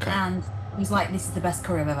 Okay. And he's like, "This is the best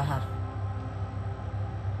curry I've ever had."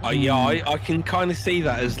 I can kind of see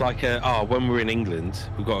that as like when we're in England,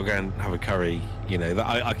 we've got to go and have a curry. You know, that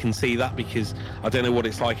I can see that, because I don't know what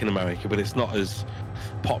it's like in America, but it's not as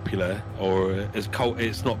popular or as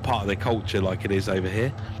it's not part of their culture like it is over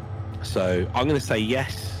here. So I'm going to say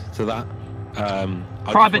yes to that.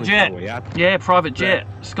 Private jet. Yeah, private jet.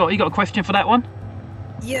 Scott, you got a question for that one?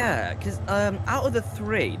 Yeah, because out of the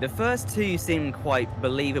three, the first two seem quite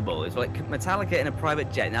believable. It's like Metallica in a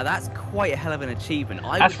private jet. Now that's quite a hell of an achievement.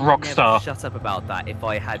 That's would rock never star. shut up about that if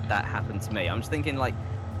I had that happen to me. I'm just thinking, like,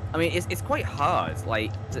 I mean, it's quite hard,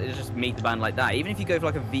 like, to just meet the band like that. Even if you go for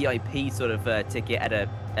like a VIP sort of ticket at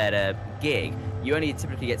a gig, you only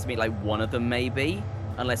typically get to meet like one of them, maybe,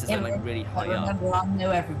 unless it's like really high up. Remember, I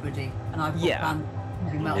know everybody, and I've got band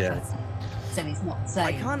heavy metal festival, so it's not the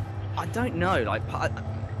same. I don't know, like,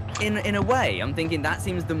 in a way, I'm thinking that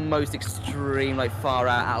seems the most extreme, like, far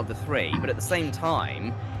out of the three, but at the same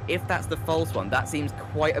time, if that's the false one, that seems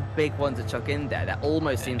quite a big one to chuck in there. That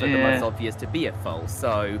almost seems like the most obvious to be a false.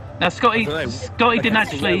 So now, Scotty didn't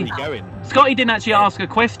actually ask a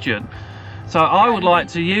question, so I would like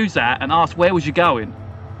to use that and ask, where was you going?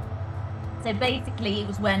 So basically, it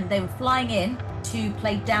was when they were flying in to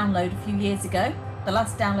play Download a few years ago, the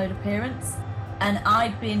last Download appearance, and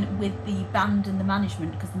I'd been with the band and the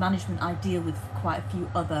management, because the management I deal with quite a few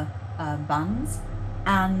other bands.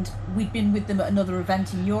 And we'd been with them at another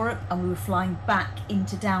event in Europe, and we were flying back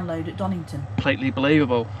into Download at Donington. Completely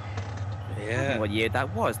believable. Yeah. what year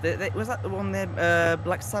that was? Was that the one there,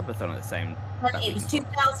 Black Sabbath on at the same? It was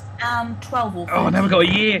 2012 or 13. Oh, I never got a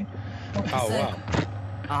year. Oh, wow.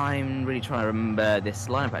 I'm really trying to remember this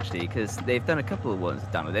lineup actually, because they've done a couple of ones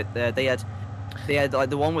at Download. They had like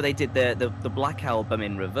the one where they did the Black Album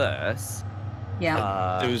in reverse.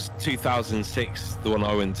 Yeah. It was 2006, the one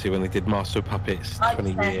I went to, when they did Master of Puppets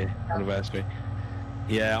 20-year anniversary.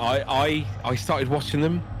 Yeah, I started watching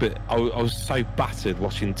them, but I was so battered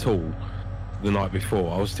watching Tool the night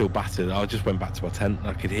before. I was still battered. I just went back to my tent.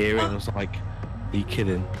 I could hear it, and I was like, "Are you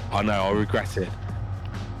kidding?" I know. I regret it.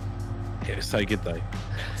 It was so good though.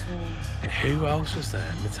 Who else was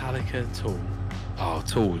there? Metallica, Tool. Oh,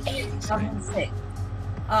 Tool was just insane. 2006.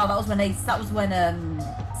 Oh, that was when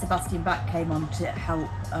Sebastian Bach came on to help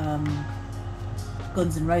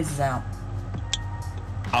Guns N' Roses out.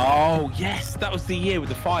 Oh yes, that was the year with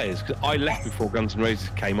the fires. Cause I left before Guns N' Roses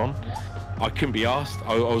came on. I couldn't be asked.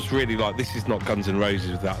 I was really like, this is not Guns N'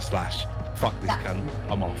 Roses without Slash. Fuck this cunt.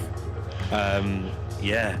 I'm off.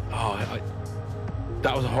 Yeah. Oh,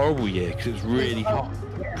 that was a horrible year because it was really hot,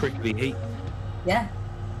 prickly heat. Yeah.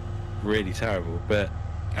 Really terrible. But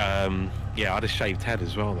yeah, I had a shaved head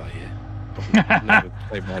as well that year. I've never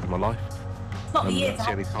shaved my head in my life. It's not the year. That's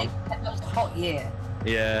the only time. That was a hot year.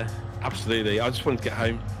 Yeah, absolutely. I just wanted to get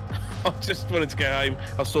home. I just wanted to go home.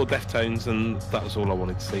 I saw Deftones, and that was all I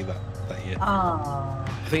wanted to see that year. Oh.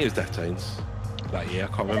 I think it was Deftones that year.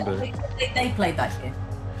 I can't remember. They played that year.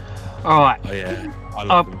 All right. Oh yeah, I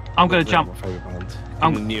love them. I'm going to They're jump. my favourite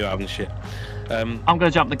band. The new album shit. I'm going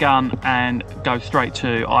to jump the gun and go straight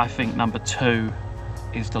to, I think number 2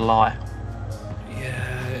 is The Lie.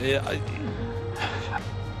 Yeah.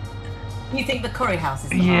 You think the Curry House is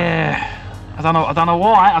the Yeah. I don't know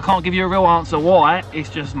why. I can't give you a real answer why. It's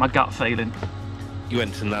just my gut feeling. You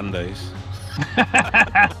went to Nando's.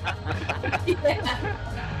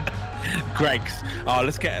 Greg's. Oh,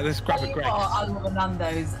 let's grab a Greg's. Oh, I love a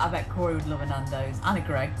Nando's. I bet Corey would love a Nando's and a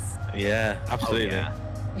Greg's. Yeah, absolutely. Oh, yeah.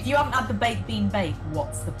 If you haven't had the baked bean bake,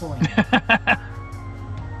 what's the point?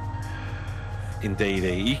 Indeed.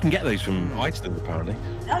 You can get those from Iceland, apparently.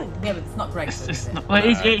 Oh, yeah, but it's not Greg's.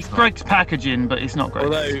 It's Greg's packaging, but it's not Greg's.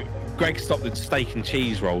 Although Greg stopped the steak and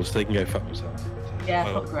cheese rolls, so they can go fuck themselves. Yeah,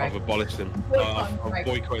 fuck Greg. I've abolished them. I've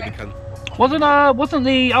boycotted the cunt. Wasn't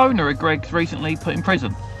the owner of Greg's recently put in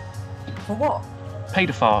prison? For what?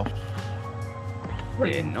 Paedophile.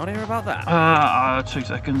 Did not hear about that. 2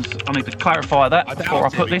 seconds. I need to clarify that before I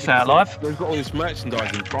put this out live. They've got all this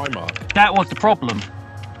merchandise in Primark. That was the problem.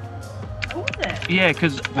 Oh, was it? Yeah,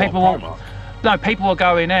 because Primark? people were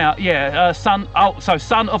going out. Yeah, son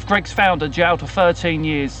of Greg's founder jailed for 13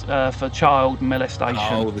 years for child molestation.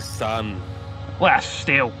 Oh, the son. Well,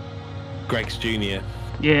 still. Greg's Jr.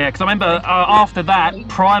 Yeah, because I remember after that,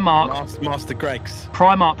 Master Greg's.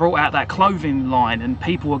 Primark brought out that clothing line, and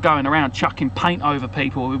people were going around chucking paint over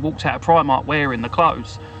people who walked out of Primark wearing the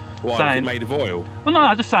clothes. Why? Saying, Was it made of oil? Well,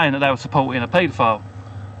 no, just saying that they were supporting a paedophile.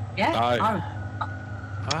 Yeah.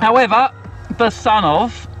 However, the son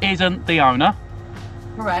of isn't the owner.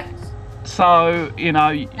 Correct. So, you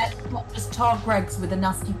know. Let's not just tar Greg's with a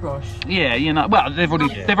nasty brush. Yeah, you know. Well, they've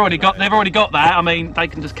already got that. I mean, they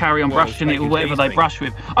can just carry on brushing it with whatever they brush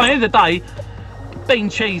with. I mean, at the end of the day, bean,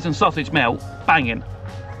 cheese, and sausage melt, banging.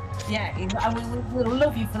 Yeah, we'll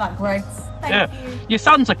love you for that, Greg's. Thank you. Your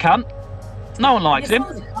son's a cunt. No one likes him.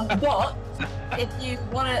 But if you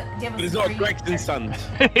want to give us. But it's not Greg's and Sons.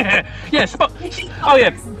 Yeah. Oh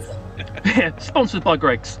yeah. Yeah, sponsored by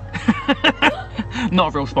Greg's.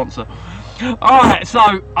 Not a real sponsor. Alright,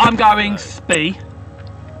 so I'm going B.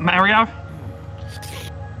 Mario?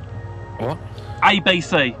 What? A, B,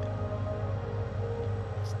 C.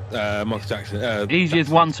 Michael Jackson. Easy as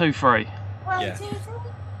 1, 2, 3. Yeah.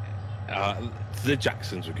 The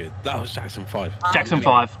Jacksons were good. That was Jackson 5. Jackson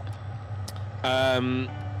 5.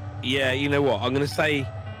 Yeah, you know what? I'm going to say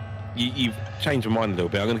you've changed my mind a little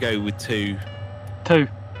bit. I'm going to go with 2. 2.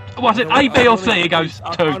 Was it A, B, or C? It goes 2.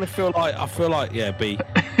 I kind of feel like, yeah, B.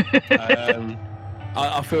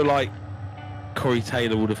 I feel like Corey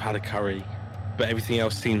Taylor would have had a curry, but everything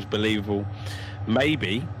else seems believable.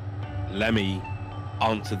 Maybe Lemmy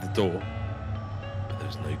answered the door, but there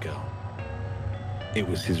was no girl. It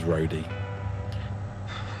was his roadie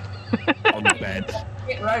on the bed.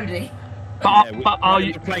 Roadie. But are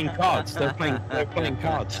you playing cards? They're playing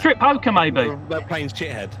cards. Strip poker, maybe? They're playing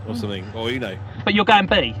shithead or something, or you know. But you're going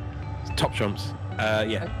B? Top trumps.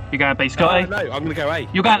 Yeah. You're going B, Scotty? No, I'm going to go A.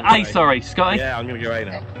 You're going A, sorry, Scotty? Yeah, I'm going to go A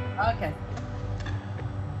now. Okay.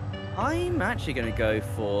 I'm actually going to go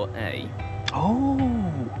for A. Oh.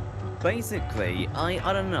 Basically,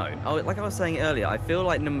 I don't know. Like I was saying earlier, I feel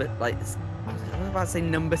like I was about to say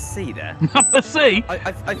number C there. Number C?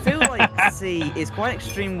 I feel like C is quite an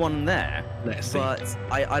extreme one there. Let's see. But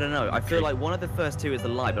I don't know. I feel like one of the first two is a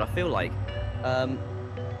lie, but I feel like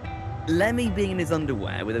Lemmy being in his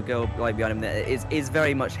underwear with a girl like behind him there is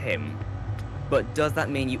very much him. But does that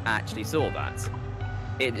mean you actually saw that?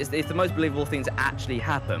 It's the most believable thing to actually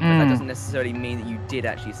happen, but that doesn't necessarily mean that you did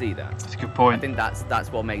actually see that. That's a good point. I think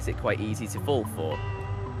that's what makes it quite easy to fall for.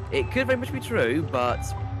 It could very much be true, but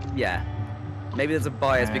yeah, maybe there's a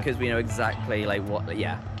bias because we know exactly like what.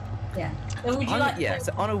 Yeah. Yeah. So would you like? Yeah.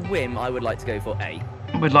 So on a whim, I would like to go for A.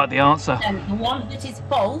 We'd like the answer. The one that is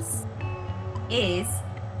false is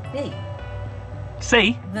B.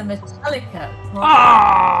 C? The Metallica.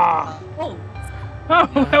 Ah! Oh.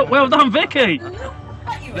 Oh, well done, Vicky. Do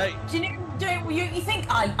you think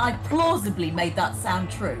I plausibly made that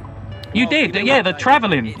sound true? You did, yeah, the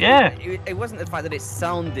travelling, yeah. It wasn't the fact that it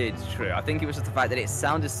sounded true. I think it was just the fact that it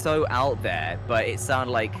sounded so out there, but it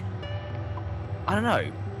sounded like, I don't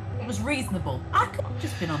know. It was reasonable. I could have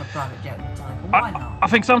just been on a private jet at the time. Why not? I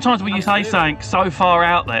think sometimes when you say something so far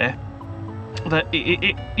out there that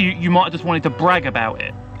you might have just wanted to brag about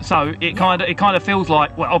it. So it kind of feels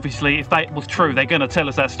like, well, obviously, if that was true, they're going to tell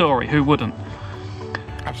us that story. Who wouldn't?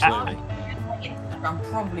 Absolutely.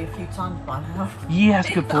 Probably a few times by now. Yeah, that's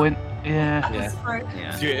a good point. Yeah.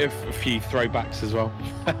 Yeah. A few throwbacks as well.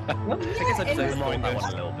 I guess I just overthought that one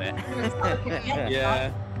a little bit.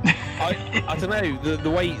 Yeah. I don't know, the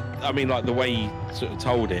way, I mean, like the way you sort of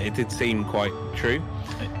told it did seem quite true.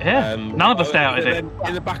 Yeah, none of us doubted it.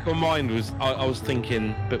 In the back of my mind was, I was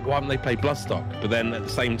thinking, but why haven't they played Bloodstock? But then at the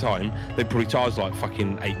same time, they probably charged like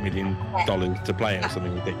fucking $8 million to play it or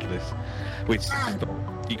something ridiculous, which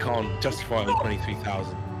you can't justify it on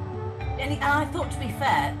 23,000. And I thought, to be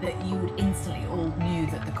fair, that you would instantly all knew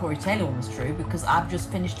that the Corey Taylor one was true because I've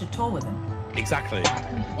just finished a tour with him. Exactly.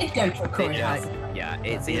 It'd go to a Corey house. Yeah,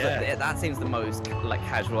 it seems like that seems the most like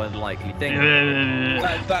casual and likely thing.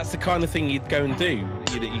 That's the kind of thing you'd go and do.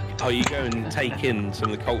 You go and take in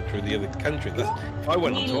some of the culture of the other country. If I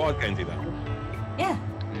went on tour, I'd go and do that. Yeah.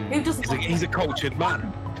 Who doesn't? He's a cultured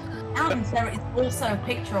man. And there is also a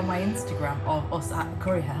picture on my Instagram of us at the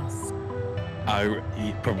Curry House. Oh,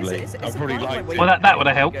 probably. I probably like. Well, that would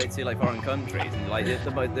have helped. Go to like foreign countries and like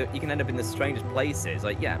you can end up in the strangest places.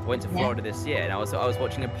 Like I went to Florida this year and I was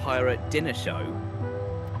watching a pirate dinner show.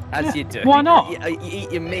 As you do. Why not? You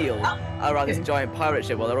eat your meal around this giant pirate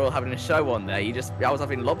ship while they're all having a show on there. I was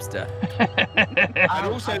having lobster. And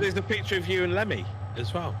also, there's a picture of you and Lemmy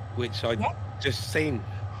as well, which I just seen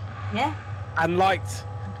Yeah. and liked.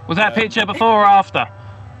 Was that a picture before or after?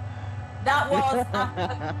 That was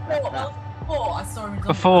before I saw him.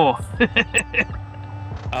 Before.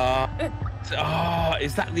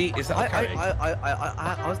 Is that the curry?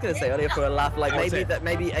 I was gonna say earlier for a laugh, like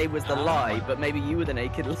maybe A was the lie, but maybe you were the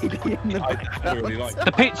naked lady in the background. I really like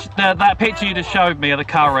That picture you just showed me of the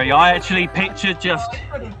curry, I actually pictured just.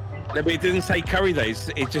 No, but it didn't say curry though.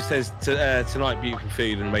 It just says tonight, beautiful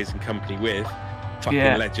food and amazing company with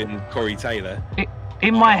fucking legend Corey Taylor.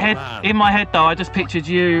 In my head though, I just pictured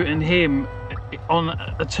you and him on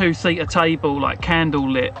a 2-seater table, like candle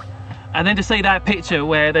lit, and then to see that picture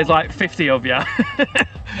where there's like 50 of you.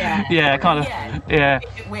 Yeah, kind of. Yeah.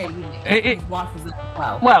 It's weird, isn't it? His wife was there as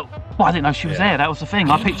well. Well, I didn't know she was there. That was the thing.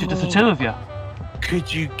 I pictured just the two of you.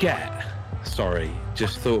 Could you get? Sorry,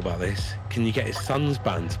 just thought about this. Can you get his son's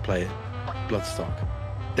band to play at Bloodstock?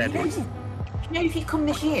 Deadly. If you come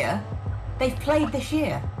this year, they've played this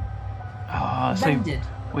year. Oh, so Vended.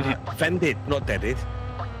 we did. Vended, not deaded.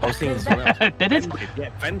 I was thinking something else. Deaded? Yeah,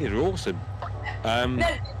 Vended are awesome. No,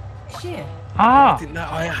 this year. I didn't know.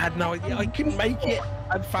 I had no idea. I couldn't make it.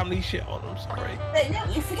 I had family shit on. I'm sorry. No,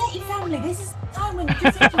 you forget your family. This is the time when you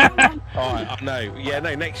just have to remember. I know. Yeah,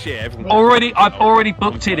 no. Next year, everyone. I've already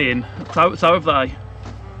booked it in. So have they.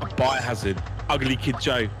 Biohazard, Ugly Kid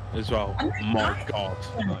Joe as well. My God.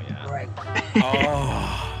 Great.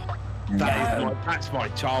 Oh, that's my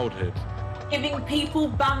childhood. Giving people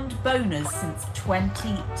band boners since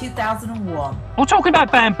 2001. Well, talking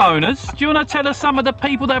about band boners, do you want to tell us some of the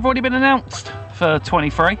people that have already been announced for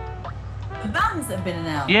 23? The bands that have been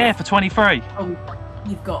announced? Yeah, for 23. Oh,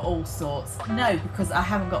 you've got all sorts. No, because I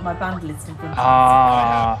haven't got my band list in front of me.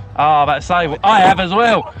 About to say, I have as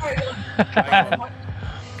well.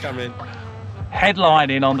 Come in.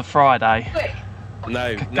 Headlining on the Friday. Quick.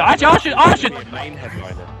 No. Actually, I should. Be a main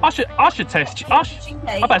headliner. I should test you. I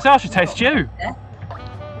better say I should test you.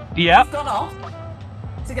 Yeah. He's gone off.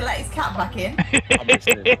 So gonna let his cat back in. I'm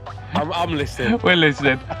listening. I'm listening. We're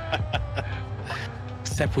listening.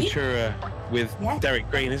 Sepultura with Derek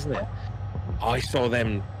Green, isn't it? I saw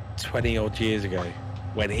them 20 odd years ago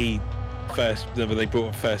when they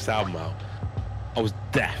brought the first album out. I was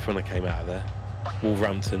deaf when I came out of there.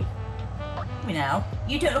 Wolverhampton. Now,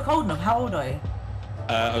 you don't look old enough. How old are you?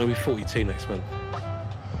 I'll be 42 next month.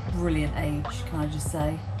 Brilliant age, can I just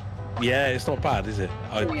say? Yeah, it's not bad, is it?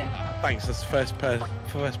 Thanks. That's the first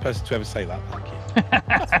person to ever say that.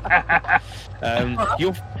 Thank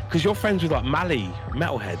you. Because you're friends with like Mally,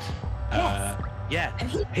 Metalhead. Yes. And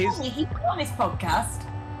he's been on his podcast.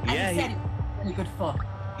 And he said it was really good fun.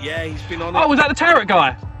 Yeah, he's been on it. Oh, was that the Tarot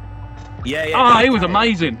guy? Yeah. Oh, he was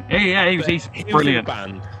amazing. He's brilliant. Was in a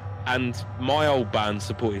band, and my old band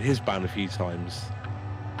supported his band a few times,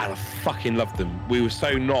 and I fucking loved them. We were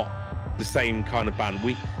so not the same kind of band.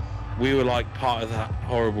 We were like part of that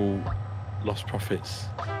horrible Lost Prophets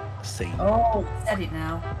scene. Oh, said it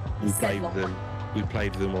now. We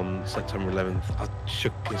played them on September 11th. I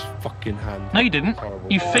shook his fucking hand. No, you didn't.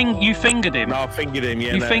 You fingered him. No, I fingered him.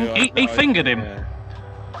 Yeah, he fingered him.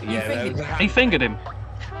 He fingered him.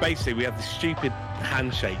 Basically, we had this stupid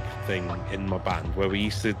handshake thing in my band where we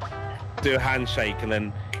used to do a handshake and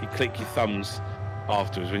then you click your thumbs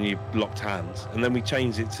afterwards when you locked hands, and then we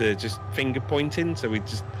changed it to just finger pointing. So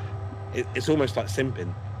it's almost like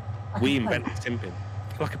simping. We invented simping,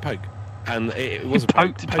 like a poke. And it was a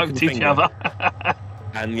poke. Poked each other.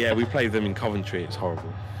 And yeah, we played them in Coventry. It's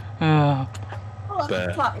horrible. That's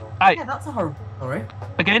a horrible story.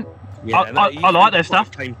 Again, I like their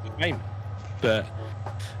stuff. But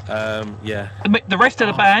yeah. The rest of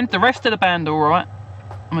the band, all right.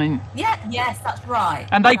 I mean. Yes, that's right.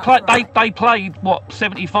 And they played what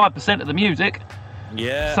 75% of the music.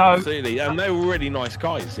 Yeah, so, absolutely. And they were really nice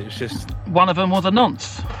guys. It was just one of them was a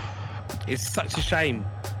nonce. It's such a shame.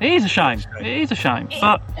 It is a shame.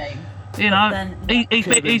 But you know,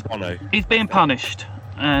 he's being punished,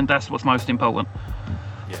 and that's what's most important.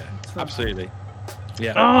 Yeah, absolutely.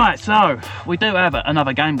 Yeah. All right, so we do have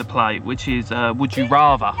another game to play, which is Would You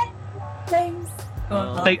Rather. James.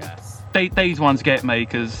 These ones get me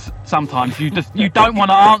because sometimes you don't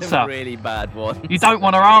want to answer. Really bad ones. You don't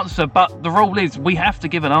want to answer, but the rule is we have to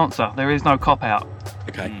give an answer. There is no cop out.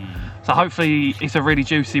 Okay. So hopefully it's a really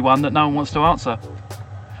juicy one that no one wants to answer.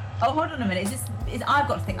 Oh, hold on a minute. I've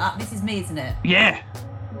got to think. This is me, isn't it? Yeah.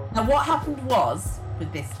 Now, what happened was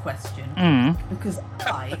with this question, because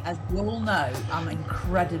I, as we all know, am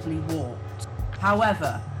incredibly warped.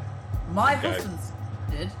 However, my husband's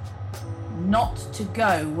tempted not to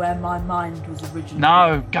go where my mind was originally.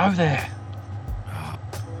 No, go there.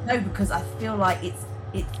 No, because I feel like it's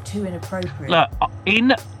too inappropriate. Look,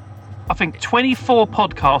 in I think 24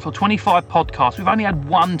 podcasts or 25 podcasts, we've only had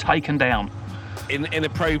one taken down.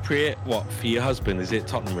 Inappropriate? What, for your husband? Is it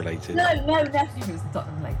Tottenham related? No, definitely wasn't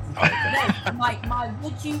Tottenham related. Oh, okay. No, my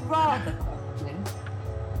would you rather question.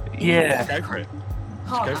 Yeah. Go for it.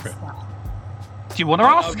 Can't Go ask for it. that. Do you want to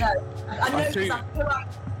ask? No, I know, I because do- I feel like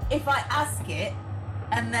if I ask it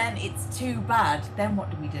and then it's too bad, then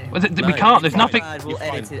what do we do? We No, can't. There's it's nothing. Bad, we'll You're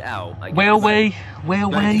fine. edit it out. I Will guess. we?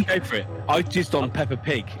 Will No, we? just go for it. I just on Peppa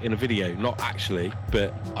Pig in a video, not actually,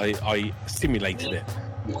 but I simulated it.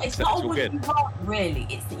 It's So not it's a all would good. you rather, really.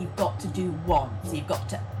 It's that you've got to do one. So you've got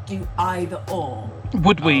to do either or.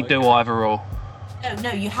 Would we Oh, do okay. either or?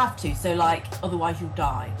 No, you have to. So, like, otherwise you'll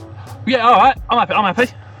die. Yeah, all right. I'm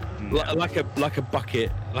happy. Like a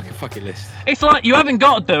bucket, like a fucket list. It's like you haven't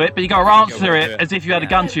got to do it, but you got to answer do it it. as if you had a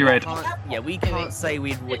gun to your head. We can't say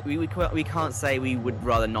we can't say we would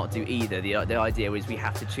rather not do either. The idea is we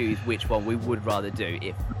have to choose which one we would rather do.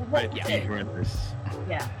 If What Yeah. we do- Horrendous.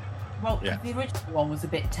 Yeah. Well, Yeah. the original one was a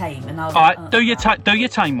bit tame, and I was All right, like, do your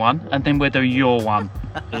tame one, and then we'll do your one.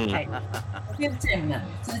 Okay. Let's do the tame then.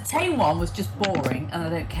 So the tame one was just boring, and I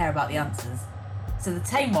don't care about the answers. So the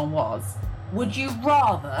tame one was: would you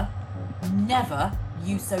rather never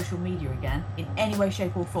use social media again in any way,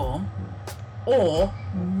 shape, or form, or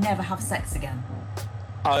never have sex again?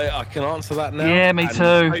 I can answer that now. Yeah, me and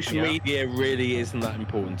too. Social Yeah. media really isn't that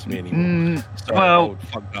important to me anymore. So well- I would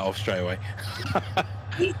fuck that off straight away.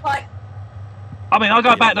 He's like, I mean, I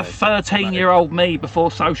go back to Yeah, 13-year-old me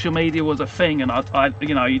before social media was a thing, and I,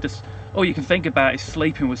 you know, you just all you can think about is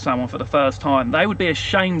sleeping with someone for the first time. They would be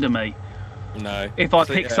ashamed of me No. if I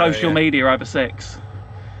So, picked yeah, social yeah. media over sex.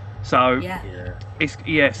 So yeah. Yeah.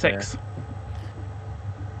 it's sex.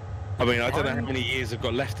 I mean, I don't know how many years I've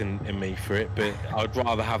got left in me for it, but I'd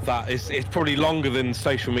rather have that. It's probably longer than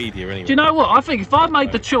social media anyway. Do you know what? I think if I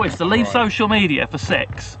made the choice to leave Right. social media for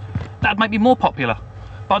sex, that'd make me more popular.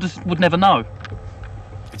 But I just would never know.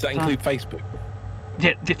 Does that include Facebook?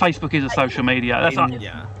 Yeah, Facebook is a social media. That's like,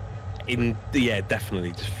 yeah, Yeah,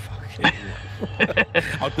 definitely. Just fuck it.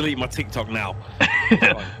 I'll delete my TikTok now.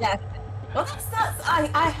 Yeah. Well, that's.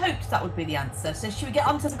 I hoped that would be the answer. So should we get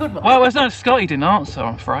on to the good one? well, there's no Scotty didn't answer,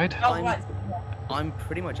 I'm afraid. Oh, right. I'm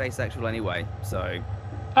pretty much asexual anyway. So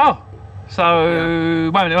Oh, so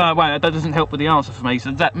wait a minute, wait, that doesn't help with the answer for me.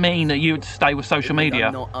 So does that mean that you would stay with social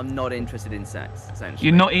media? I'm not interested in sex. Essentially,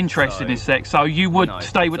 You're not interested So- in sex, so you would No.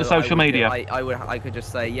 stay with the So social media. I could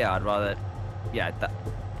just say I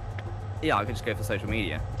could just go for social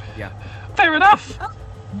media. Yeah. Fair enough.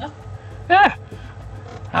 No, Yeah.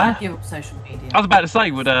 I'd give up social media. I was about to say,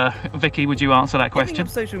 Vicky, would you answer that I think question?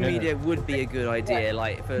 social media would be a good idea,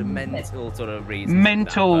 like for mental sort of reasons.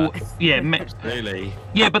 Mental, but- yeah, Really?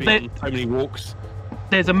 Yeah, but Been on so many walks.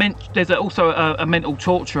 there's also a mental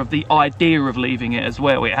torture of the idea of leaving it as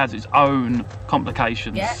well. It has its own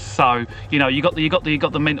complications. Yeah. So you know, you got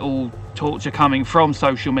the mental torture coming from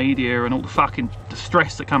social media and all the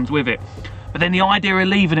stress that comes with it. But then the idea of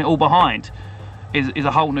leaving it all behind is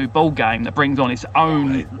a whole new ball game that brings on its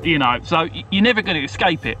own, you know. So you're never going to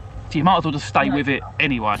escape it. So you might as well just stay with it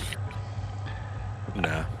anyway.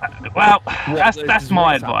 Nah. Well, Does that's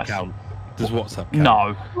my WhatsApp advice. count? Does WhatsApp count?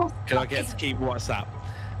 No. Can I get to keep WhatsApp?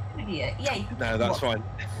 Yeah, you can No, that's fine.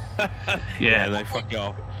 Yeah. No, fuck it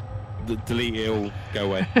off. Delete it all. Go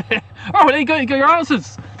away. Oh, well, you got your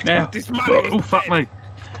answers. Now, This man oh, is fuck dead. me.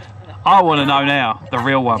 I want to know now the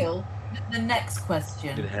real one. Still, the next Good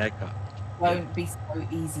question haircut. won't be so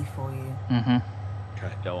easy for you. Mm-hmm.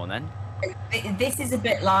 Okay. Go on then. This is a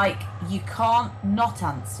bit like you can't not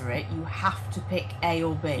answer it. You have to pick A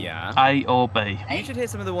or B. Yeah. A or B. You should hear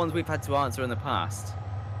some of the ones we've had to answer in the past.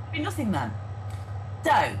 Be nothing then.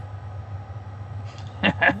 So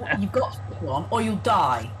you've got to pick one, or you'll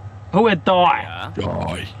die. Who would die? Yeah.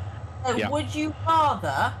 Die. So Yeah. would you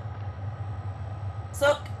rather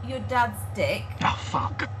suck your dad's dick Oh,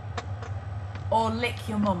 fuck. or lick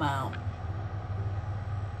your mum out?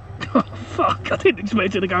 Oh, fuck. I didn't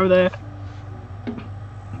expect you to go there.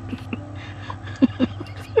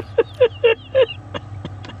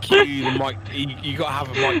 Cue the mic. You got to have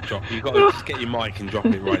a mic drop. You got to just get your mic and drop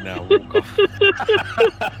it right now. Walk off.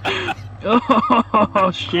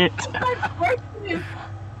 Oh, shit. Do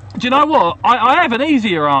you know what? I have an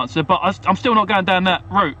easier answer, but I'm still not going down that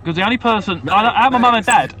route because the only person I have my mum and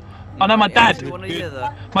dad. I know my dad. One or the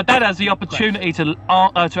other. My dad has the opportunity to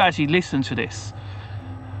actually listen to this.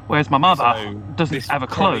 Whereas my mother So doesn't this have a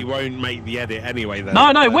probably clue. won't make the edit anyway. Then.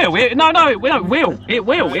 No, it will. It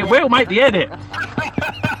will make the edit.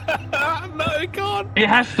 No, it can't. It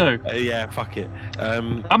has to. Yeah, fuck it. I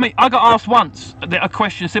mean, I got asked once a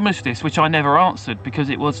question similar to this, which I never answered, because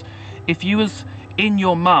it was, if you was in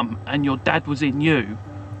your mum and your dad was in you,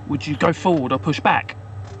 would you go forward or push back?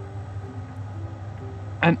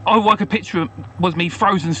 And all I could picture was me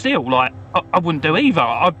frozen still. Like I wouldn't do either.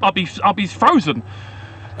 I'd be frozen.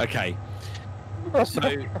 Okay. So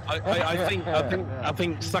I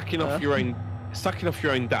think sucking off your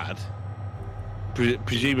own dad.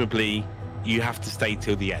 Presumably, you have to stay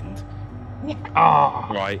till the end. Ah.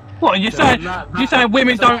 Right. What are you saying? You saying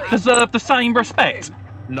women don't deserve the same respect?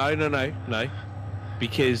 No.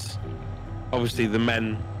 Because obviously the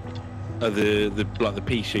men are the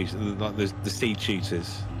pea shooters, like the seed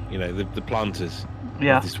shooters. You know, the planters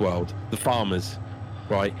of this world, the farmers,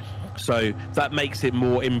 right? So that makes it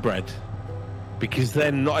more inbred, because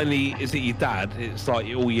then not only is it your dad, it's like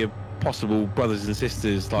all your possible brothers and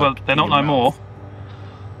sisters. Like, well, they're not no more.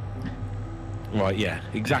 Right, yeah,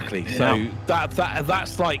 exactly. Yeah. So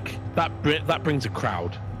that's like that brings a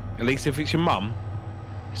crowd. At least if it's your mum,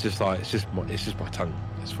 it's just my tongue.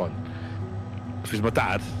 It's fine. If it's my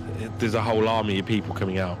dad, there's a whole army of people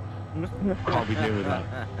coming out. Can't be doing with that.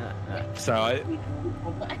 So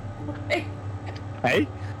hey, I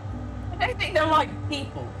don't think they're like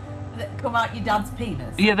people that come out your dad's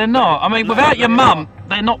penis. Yeah, they're not. I mean, without your mum,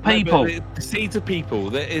 they're not people. No, the seeds of people.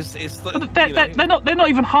 They're not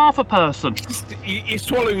even half a person. You're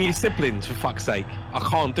swallowing your siblings, for fuck's sake. I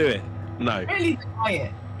can't do it. No. Really try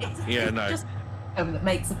it. It's just that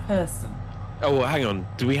makes a person. Oh, well, hang on.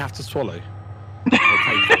 Do we have to swallow?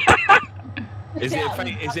 Is it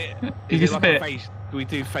like a face? Do we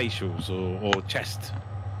do facials or chest?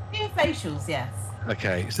 Do facials, yes.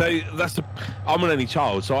 Okay, so I'm an only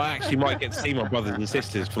child, so I actually might get to see my brothers and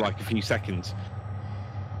sisters for like a few seconds.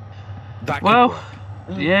 That could work.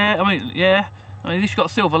 Yeah, I mean, at least you got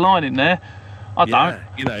a silver lining there. I don't.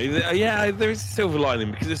 You know, there is a silver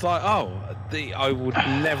lining, because it's like, I would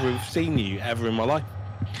never have seen you ever in my life.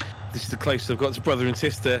 This is the closest I've got to brother and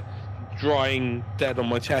sister drying dead on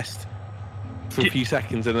my chest for a few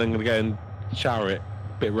seconds, and then I'm going to go and shower it.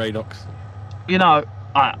 Bit of Radox. You know,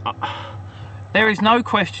 there is no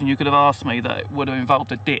question you could have asked me that would have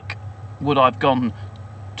involved a dick. Would I have gone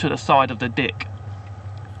to the side of the dick?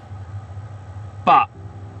 But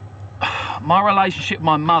my relationship with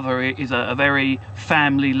my mother is a very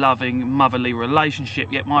family-loving, motherly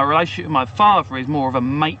relationship, yet my relationship with my father is more of a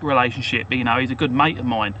mate relationship. You know, he's a good mate of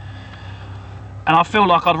mine. And I feel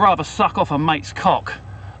like I'd rather suck off a mate's cock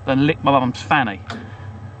than lick my mum's fanny.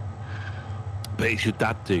 But it's your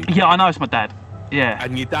dad, dude. Yeah, I know it's my dad. Yeah.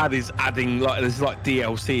 And your dad is adding, there's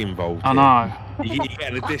DLC involved. I know. You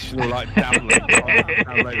get an additional download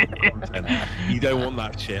content. You don't want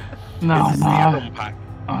that shit. No. Pack.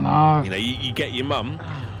 I know. You know, you get your mum,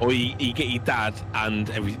 or you get your dad and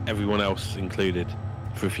everyone else included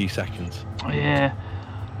for a few seconds. Yeah.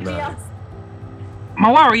 No.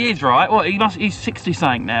 My worry is, right, well, he's 60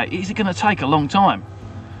 something now. Is it going to take a long time?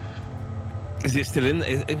 Is it still in?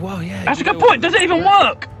 Well, yeah. That's a good point. Does it even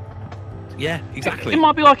work? Yeah, exactly. It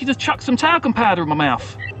might be like he just chucked some talcum powder in my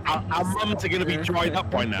mouth. Our mums are going to be dried up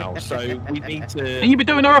by now, so we need to... And you'd be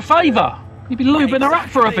doing her a favour. You'd be lubing her up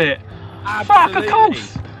for a bit. Absolutely. Fuck, of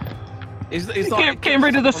course. It's like getting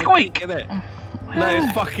rid of the squeak. Isn't it? No,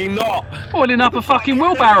 it's fucking not. Oiling up a fucking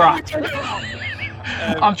wheelbarrow.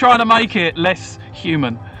 I'm trying to make it less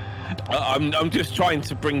human. I'm just trying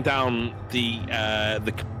to bring down the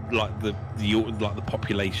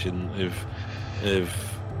population of.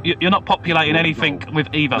 You're not populating anything with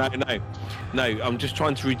either. No. I'm just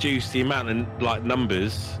trying to reduce the amount of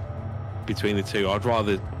numbers between the two. I'd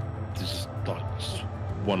rather just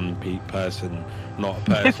one person, not a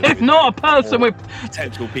person. It's not a person with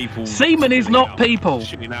potential people. Semen is not people.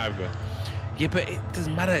 Shooting out of it. Yeah, but it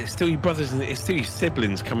doesn't matter. It's still your brothers and it's still your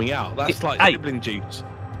siblings coming out. That's sibling juice.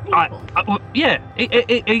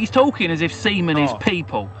 He's talking as if semen is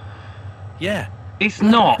people. Yeah. It's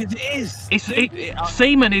not. It is.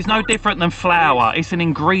 Semen is no different than flour. It's an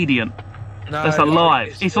ingredient that's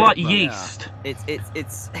alive. It's like yeast.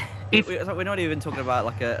 We're not even talking about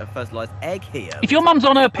like a fertilized egg here. If your mum's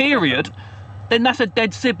on her period, then that's a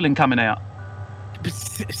dead sibling coming out. But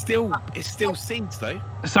it's still seeds though.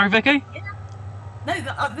 Sorry, Vicky? No,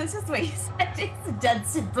 this is what you said. It's a dead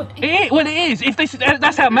sibling. It is.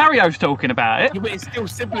 That's how Mario's talking about it. Yeah, but it's still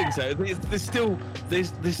siblings though. There's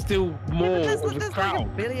still more of a crowd. Like a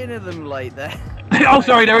billion of them like there. Oh,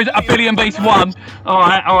 sorry, there is a billion beast one. All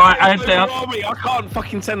right, hands down. I can't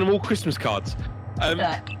fucking send them all Christmas cards.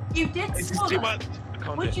 You did This is swallow. too much. I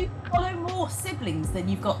can't Would do it. you follow more siblings than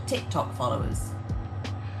you've got TikTok followers?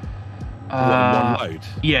 One load.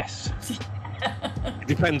 Yes. It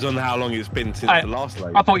depends on how long it's been since the last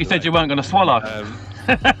load. I thought you said you weren't going to swallow.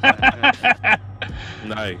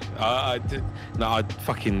 No, I'd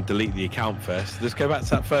fucking delete the account first. Let's go back to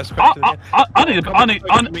that first question. I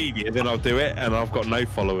need media, then I'll do it, and I've got no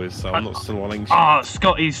followers, so I'm not swallowing shit. Oh,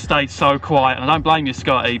 Scotty's stayed so quiet, and I don't blame you,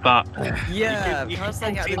 Scotty, but Yeah, you I was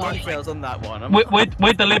can taking out the see details on that one.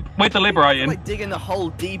 we're deliberating. like digging the hole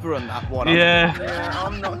deeper on that one. Yeah.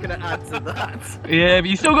 I'm not gonna add to that. Yeah, but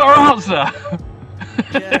you still got to answer.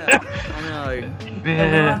 Yeah, I know.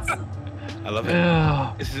 Yeah. I love it.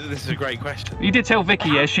 Ugh. This is a great question. You did tell Vicky,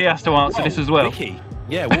 yeah, she has to answer this as well. Vicky,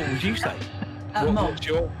 yeah, what would you say? Mum. What's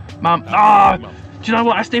your Mum, Mum. do you know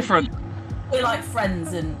what? That's different. We're like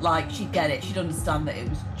friends, and like she'd get it. She'd understand that it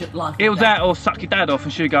was just life. It was that or suck your dad off,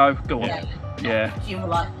 and she'd go on. Yeah.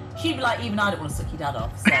 She'd be like, even I don't want to suck your dad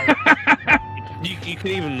off. So You could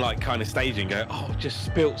even like kind of stage and go, oh, just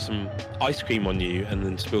spilt some ice cream on you, and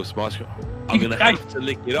then spill some ice cream. I'm gonna have to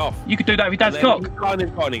lick it off. You could do that with your dad's And then cock. you kind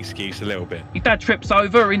of got an excuse a little bit. Your dad trips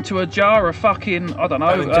over into a jar of fucking, I don't know.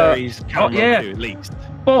 Ben and Jerry's camera yeah. too, at least.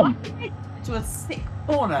 Bomb. to a sick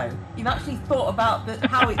porno. You've actually thought about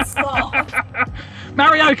how it starts.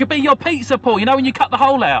 Mario could be your pizza, Paul. You know when you cut the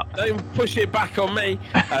hole out. Don't push it back on me.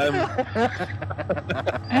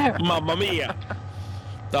 Mamma mia.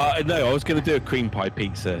 No, I was going to do a cream pie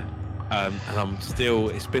pizza, and I'm still.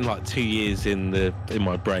 It's been like 2 years in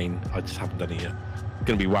my brain. I just haven't done it yet. It's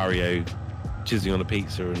going to be Wario jizzing on a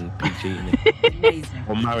pizza and Peach eating it, Amazing.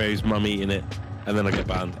 or Mario's mum eating it, and then I get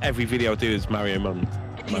banned. Every video I do is Mario mum.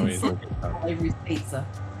 Mario's mum gets banned. Over his pizza.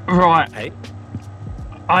 Right. Hey,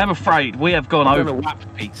 I am afraid we have gone I'm over. going to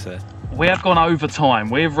wrap pizza. We have gone over time.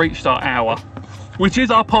 We have reached our hour, which is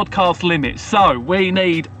our podcast limit. So we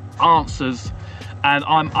need answers, and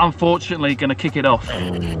I'm unfortunately going to kick it off.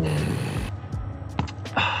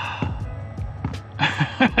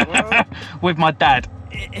 With my dad.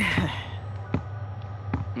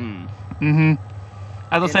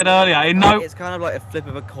 As I said earlier, It's kind of like a flip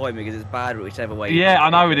of a coin because it's bad whichever way. Yeah, I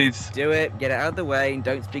know it is. Do it, get it out of the way, and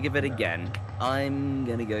don't speak of it again. I'm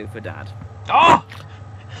gonna go for Dad. Oh,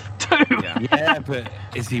 dude. Yeah, but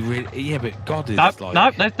is he really? Yeah, but God is No,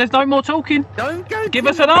 like. no, there's no more talking. Don't go. Give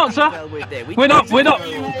us an answer. We're not.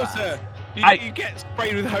 Holy water. Hey. You get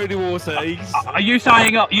sprayed with holy water. Are you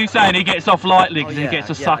saying he gets off lightly because he gets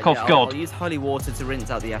to suck off God? I'll use holy water to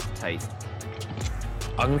rinse out the aftertaste.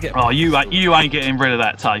 I'm gonna get. Oh, you ain't getting rid of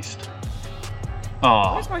that taste.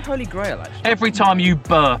 Oh, Where's my holy grail, actually? every time you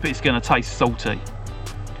burp, it's gonna taste salty.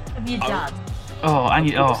 Of your dad. Oh, and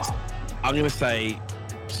you. Oh, I'm gonna say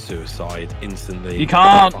suicide instantly. you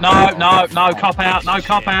can't. No, cop out. No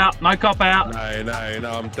cop out. No cop out. No,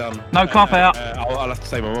 I'm done. No cop out. I'll have to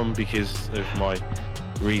say my mum because of my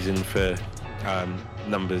reason for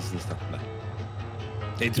numbers and stuff like that.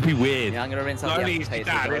 It'd be weird. Yeah, I'm gonna rinse out Not the only is aftertaste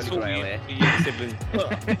your dad, with it's the all holy grail here. your siblings.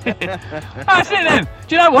 That's it then.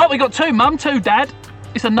 Do you know what? We got 2 mum, 2 dad.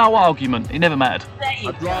 It's a no argument. It never mattered. There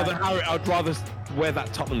you go. I'd rather wear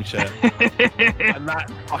that Tottenham shirt and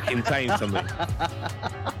that fucking saying something.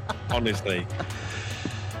 Honestly,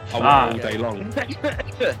 I wear it all day long.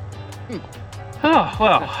 Oh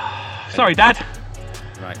well. Sorry, Dad.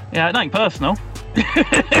 Right. Yeah, it ain't personal.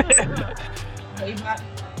 Payback.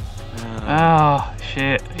 Oh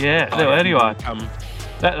shit. Yeah. So anyway,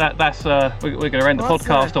 that's we're going to end the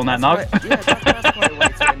podcast on that note. That's quite a way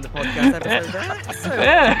to end the podcast episode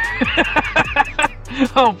there. Yeah.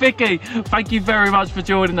 Oh, Vicky, thank you very much for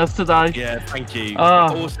joining us today. Yeah, thank you.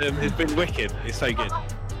 Oh. Awesome. It's been wicked. It's so good. I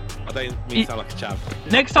don't mean to sound like a chav.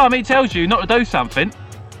 Next time he tells you not to do something,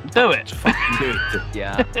 do it. Just fucking do it.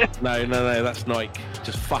 Yeah. No, that's Nike.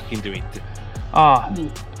 Just fucking do it. Ah.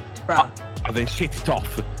 Bruh. And then shit it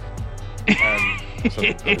off.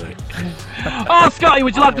 Oh, Scotty,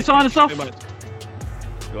 would you like to sign us off? You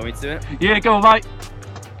want me to do it? Yeah, go on, mate.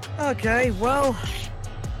 Okay, well,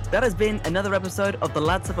 that has been another episode of the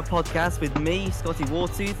Lad Supper podcast with me, Scotty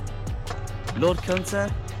Wartooth, Lord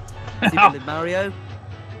Cunter, Super Mario.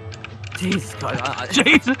 Jesus Christ.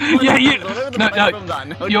 Jesus. Yeah, you. No,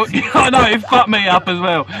 I know, it fucked me up as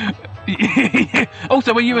well.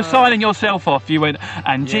 Also, when you were signing yourself off, you went,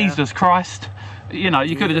 and Yeah. Jesus Christ. You know,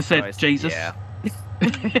 you could have just said Christ, Jesus. Yeah.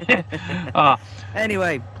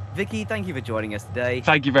 Anyway, Vicky, thank you for joining us today.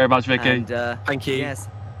 Thank you very much, Vicky. And, Thank you. Yes,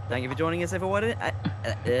 thank you for joining us, everyone.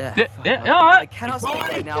 Yeah, all right. I cannot speak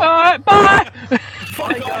right now. All right, bye.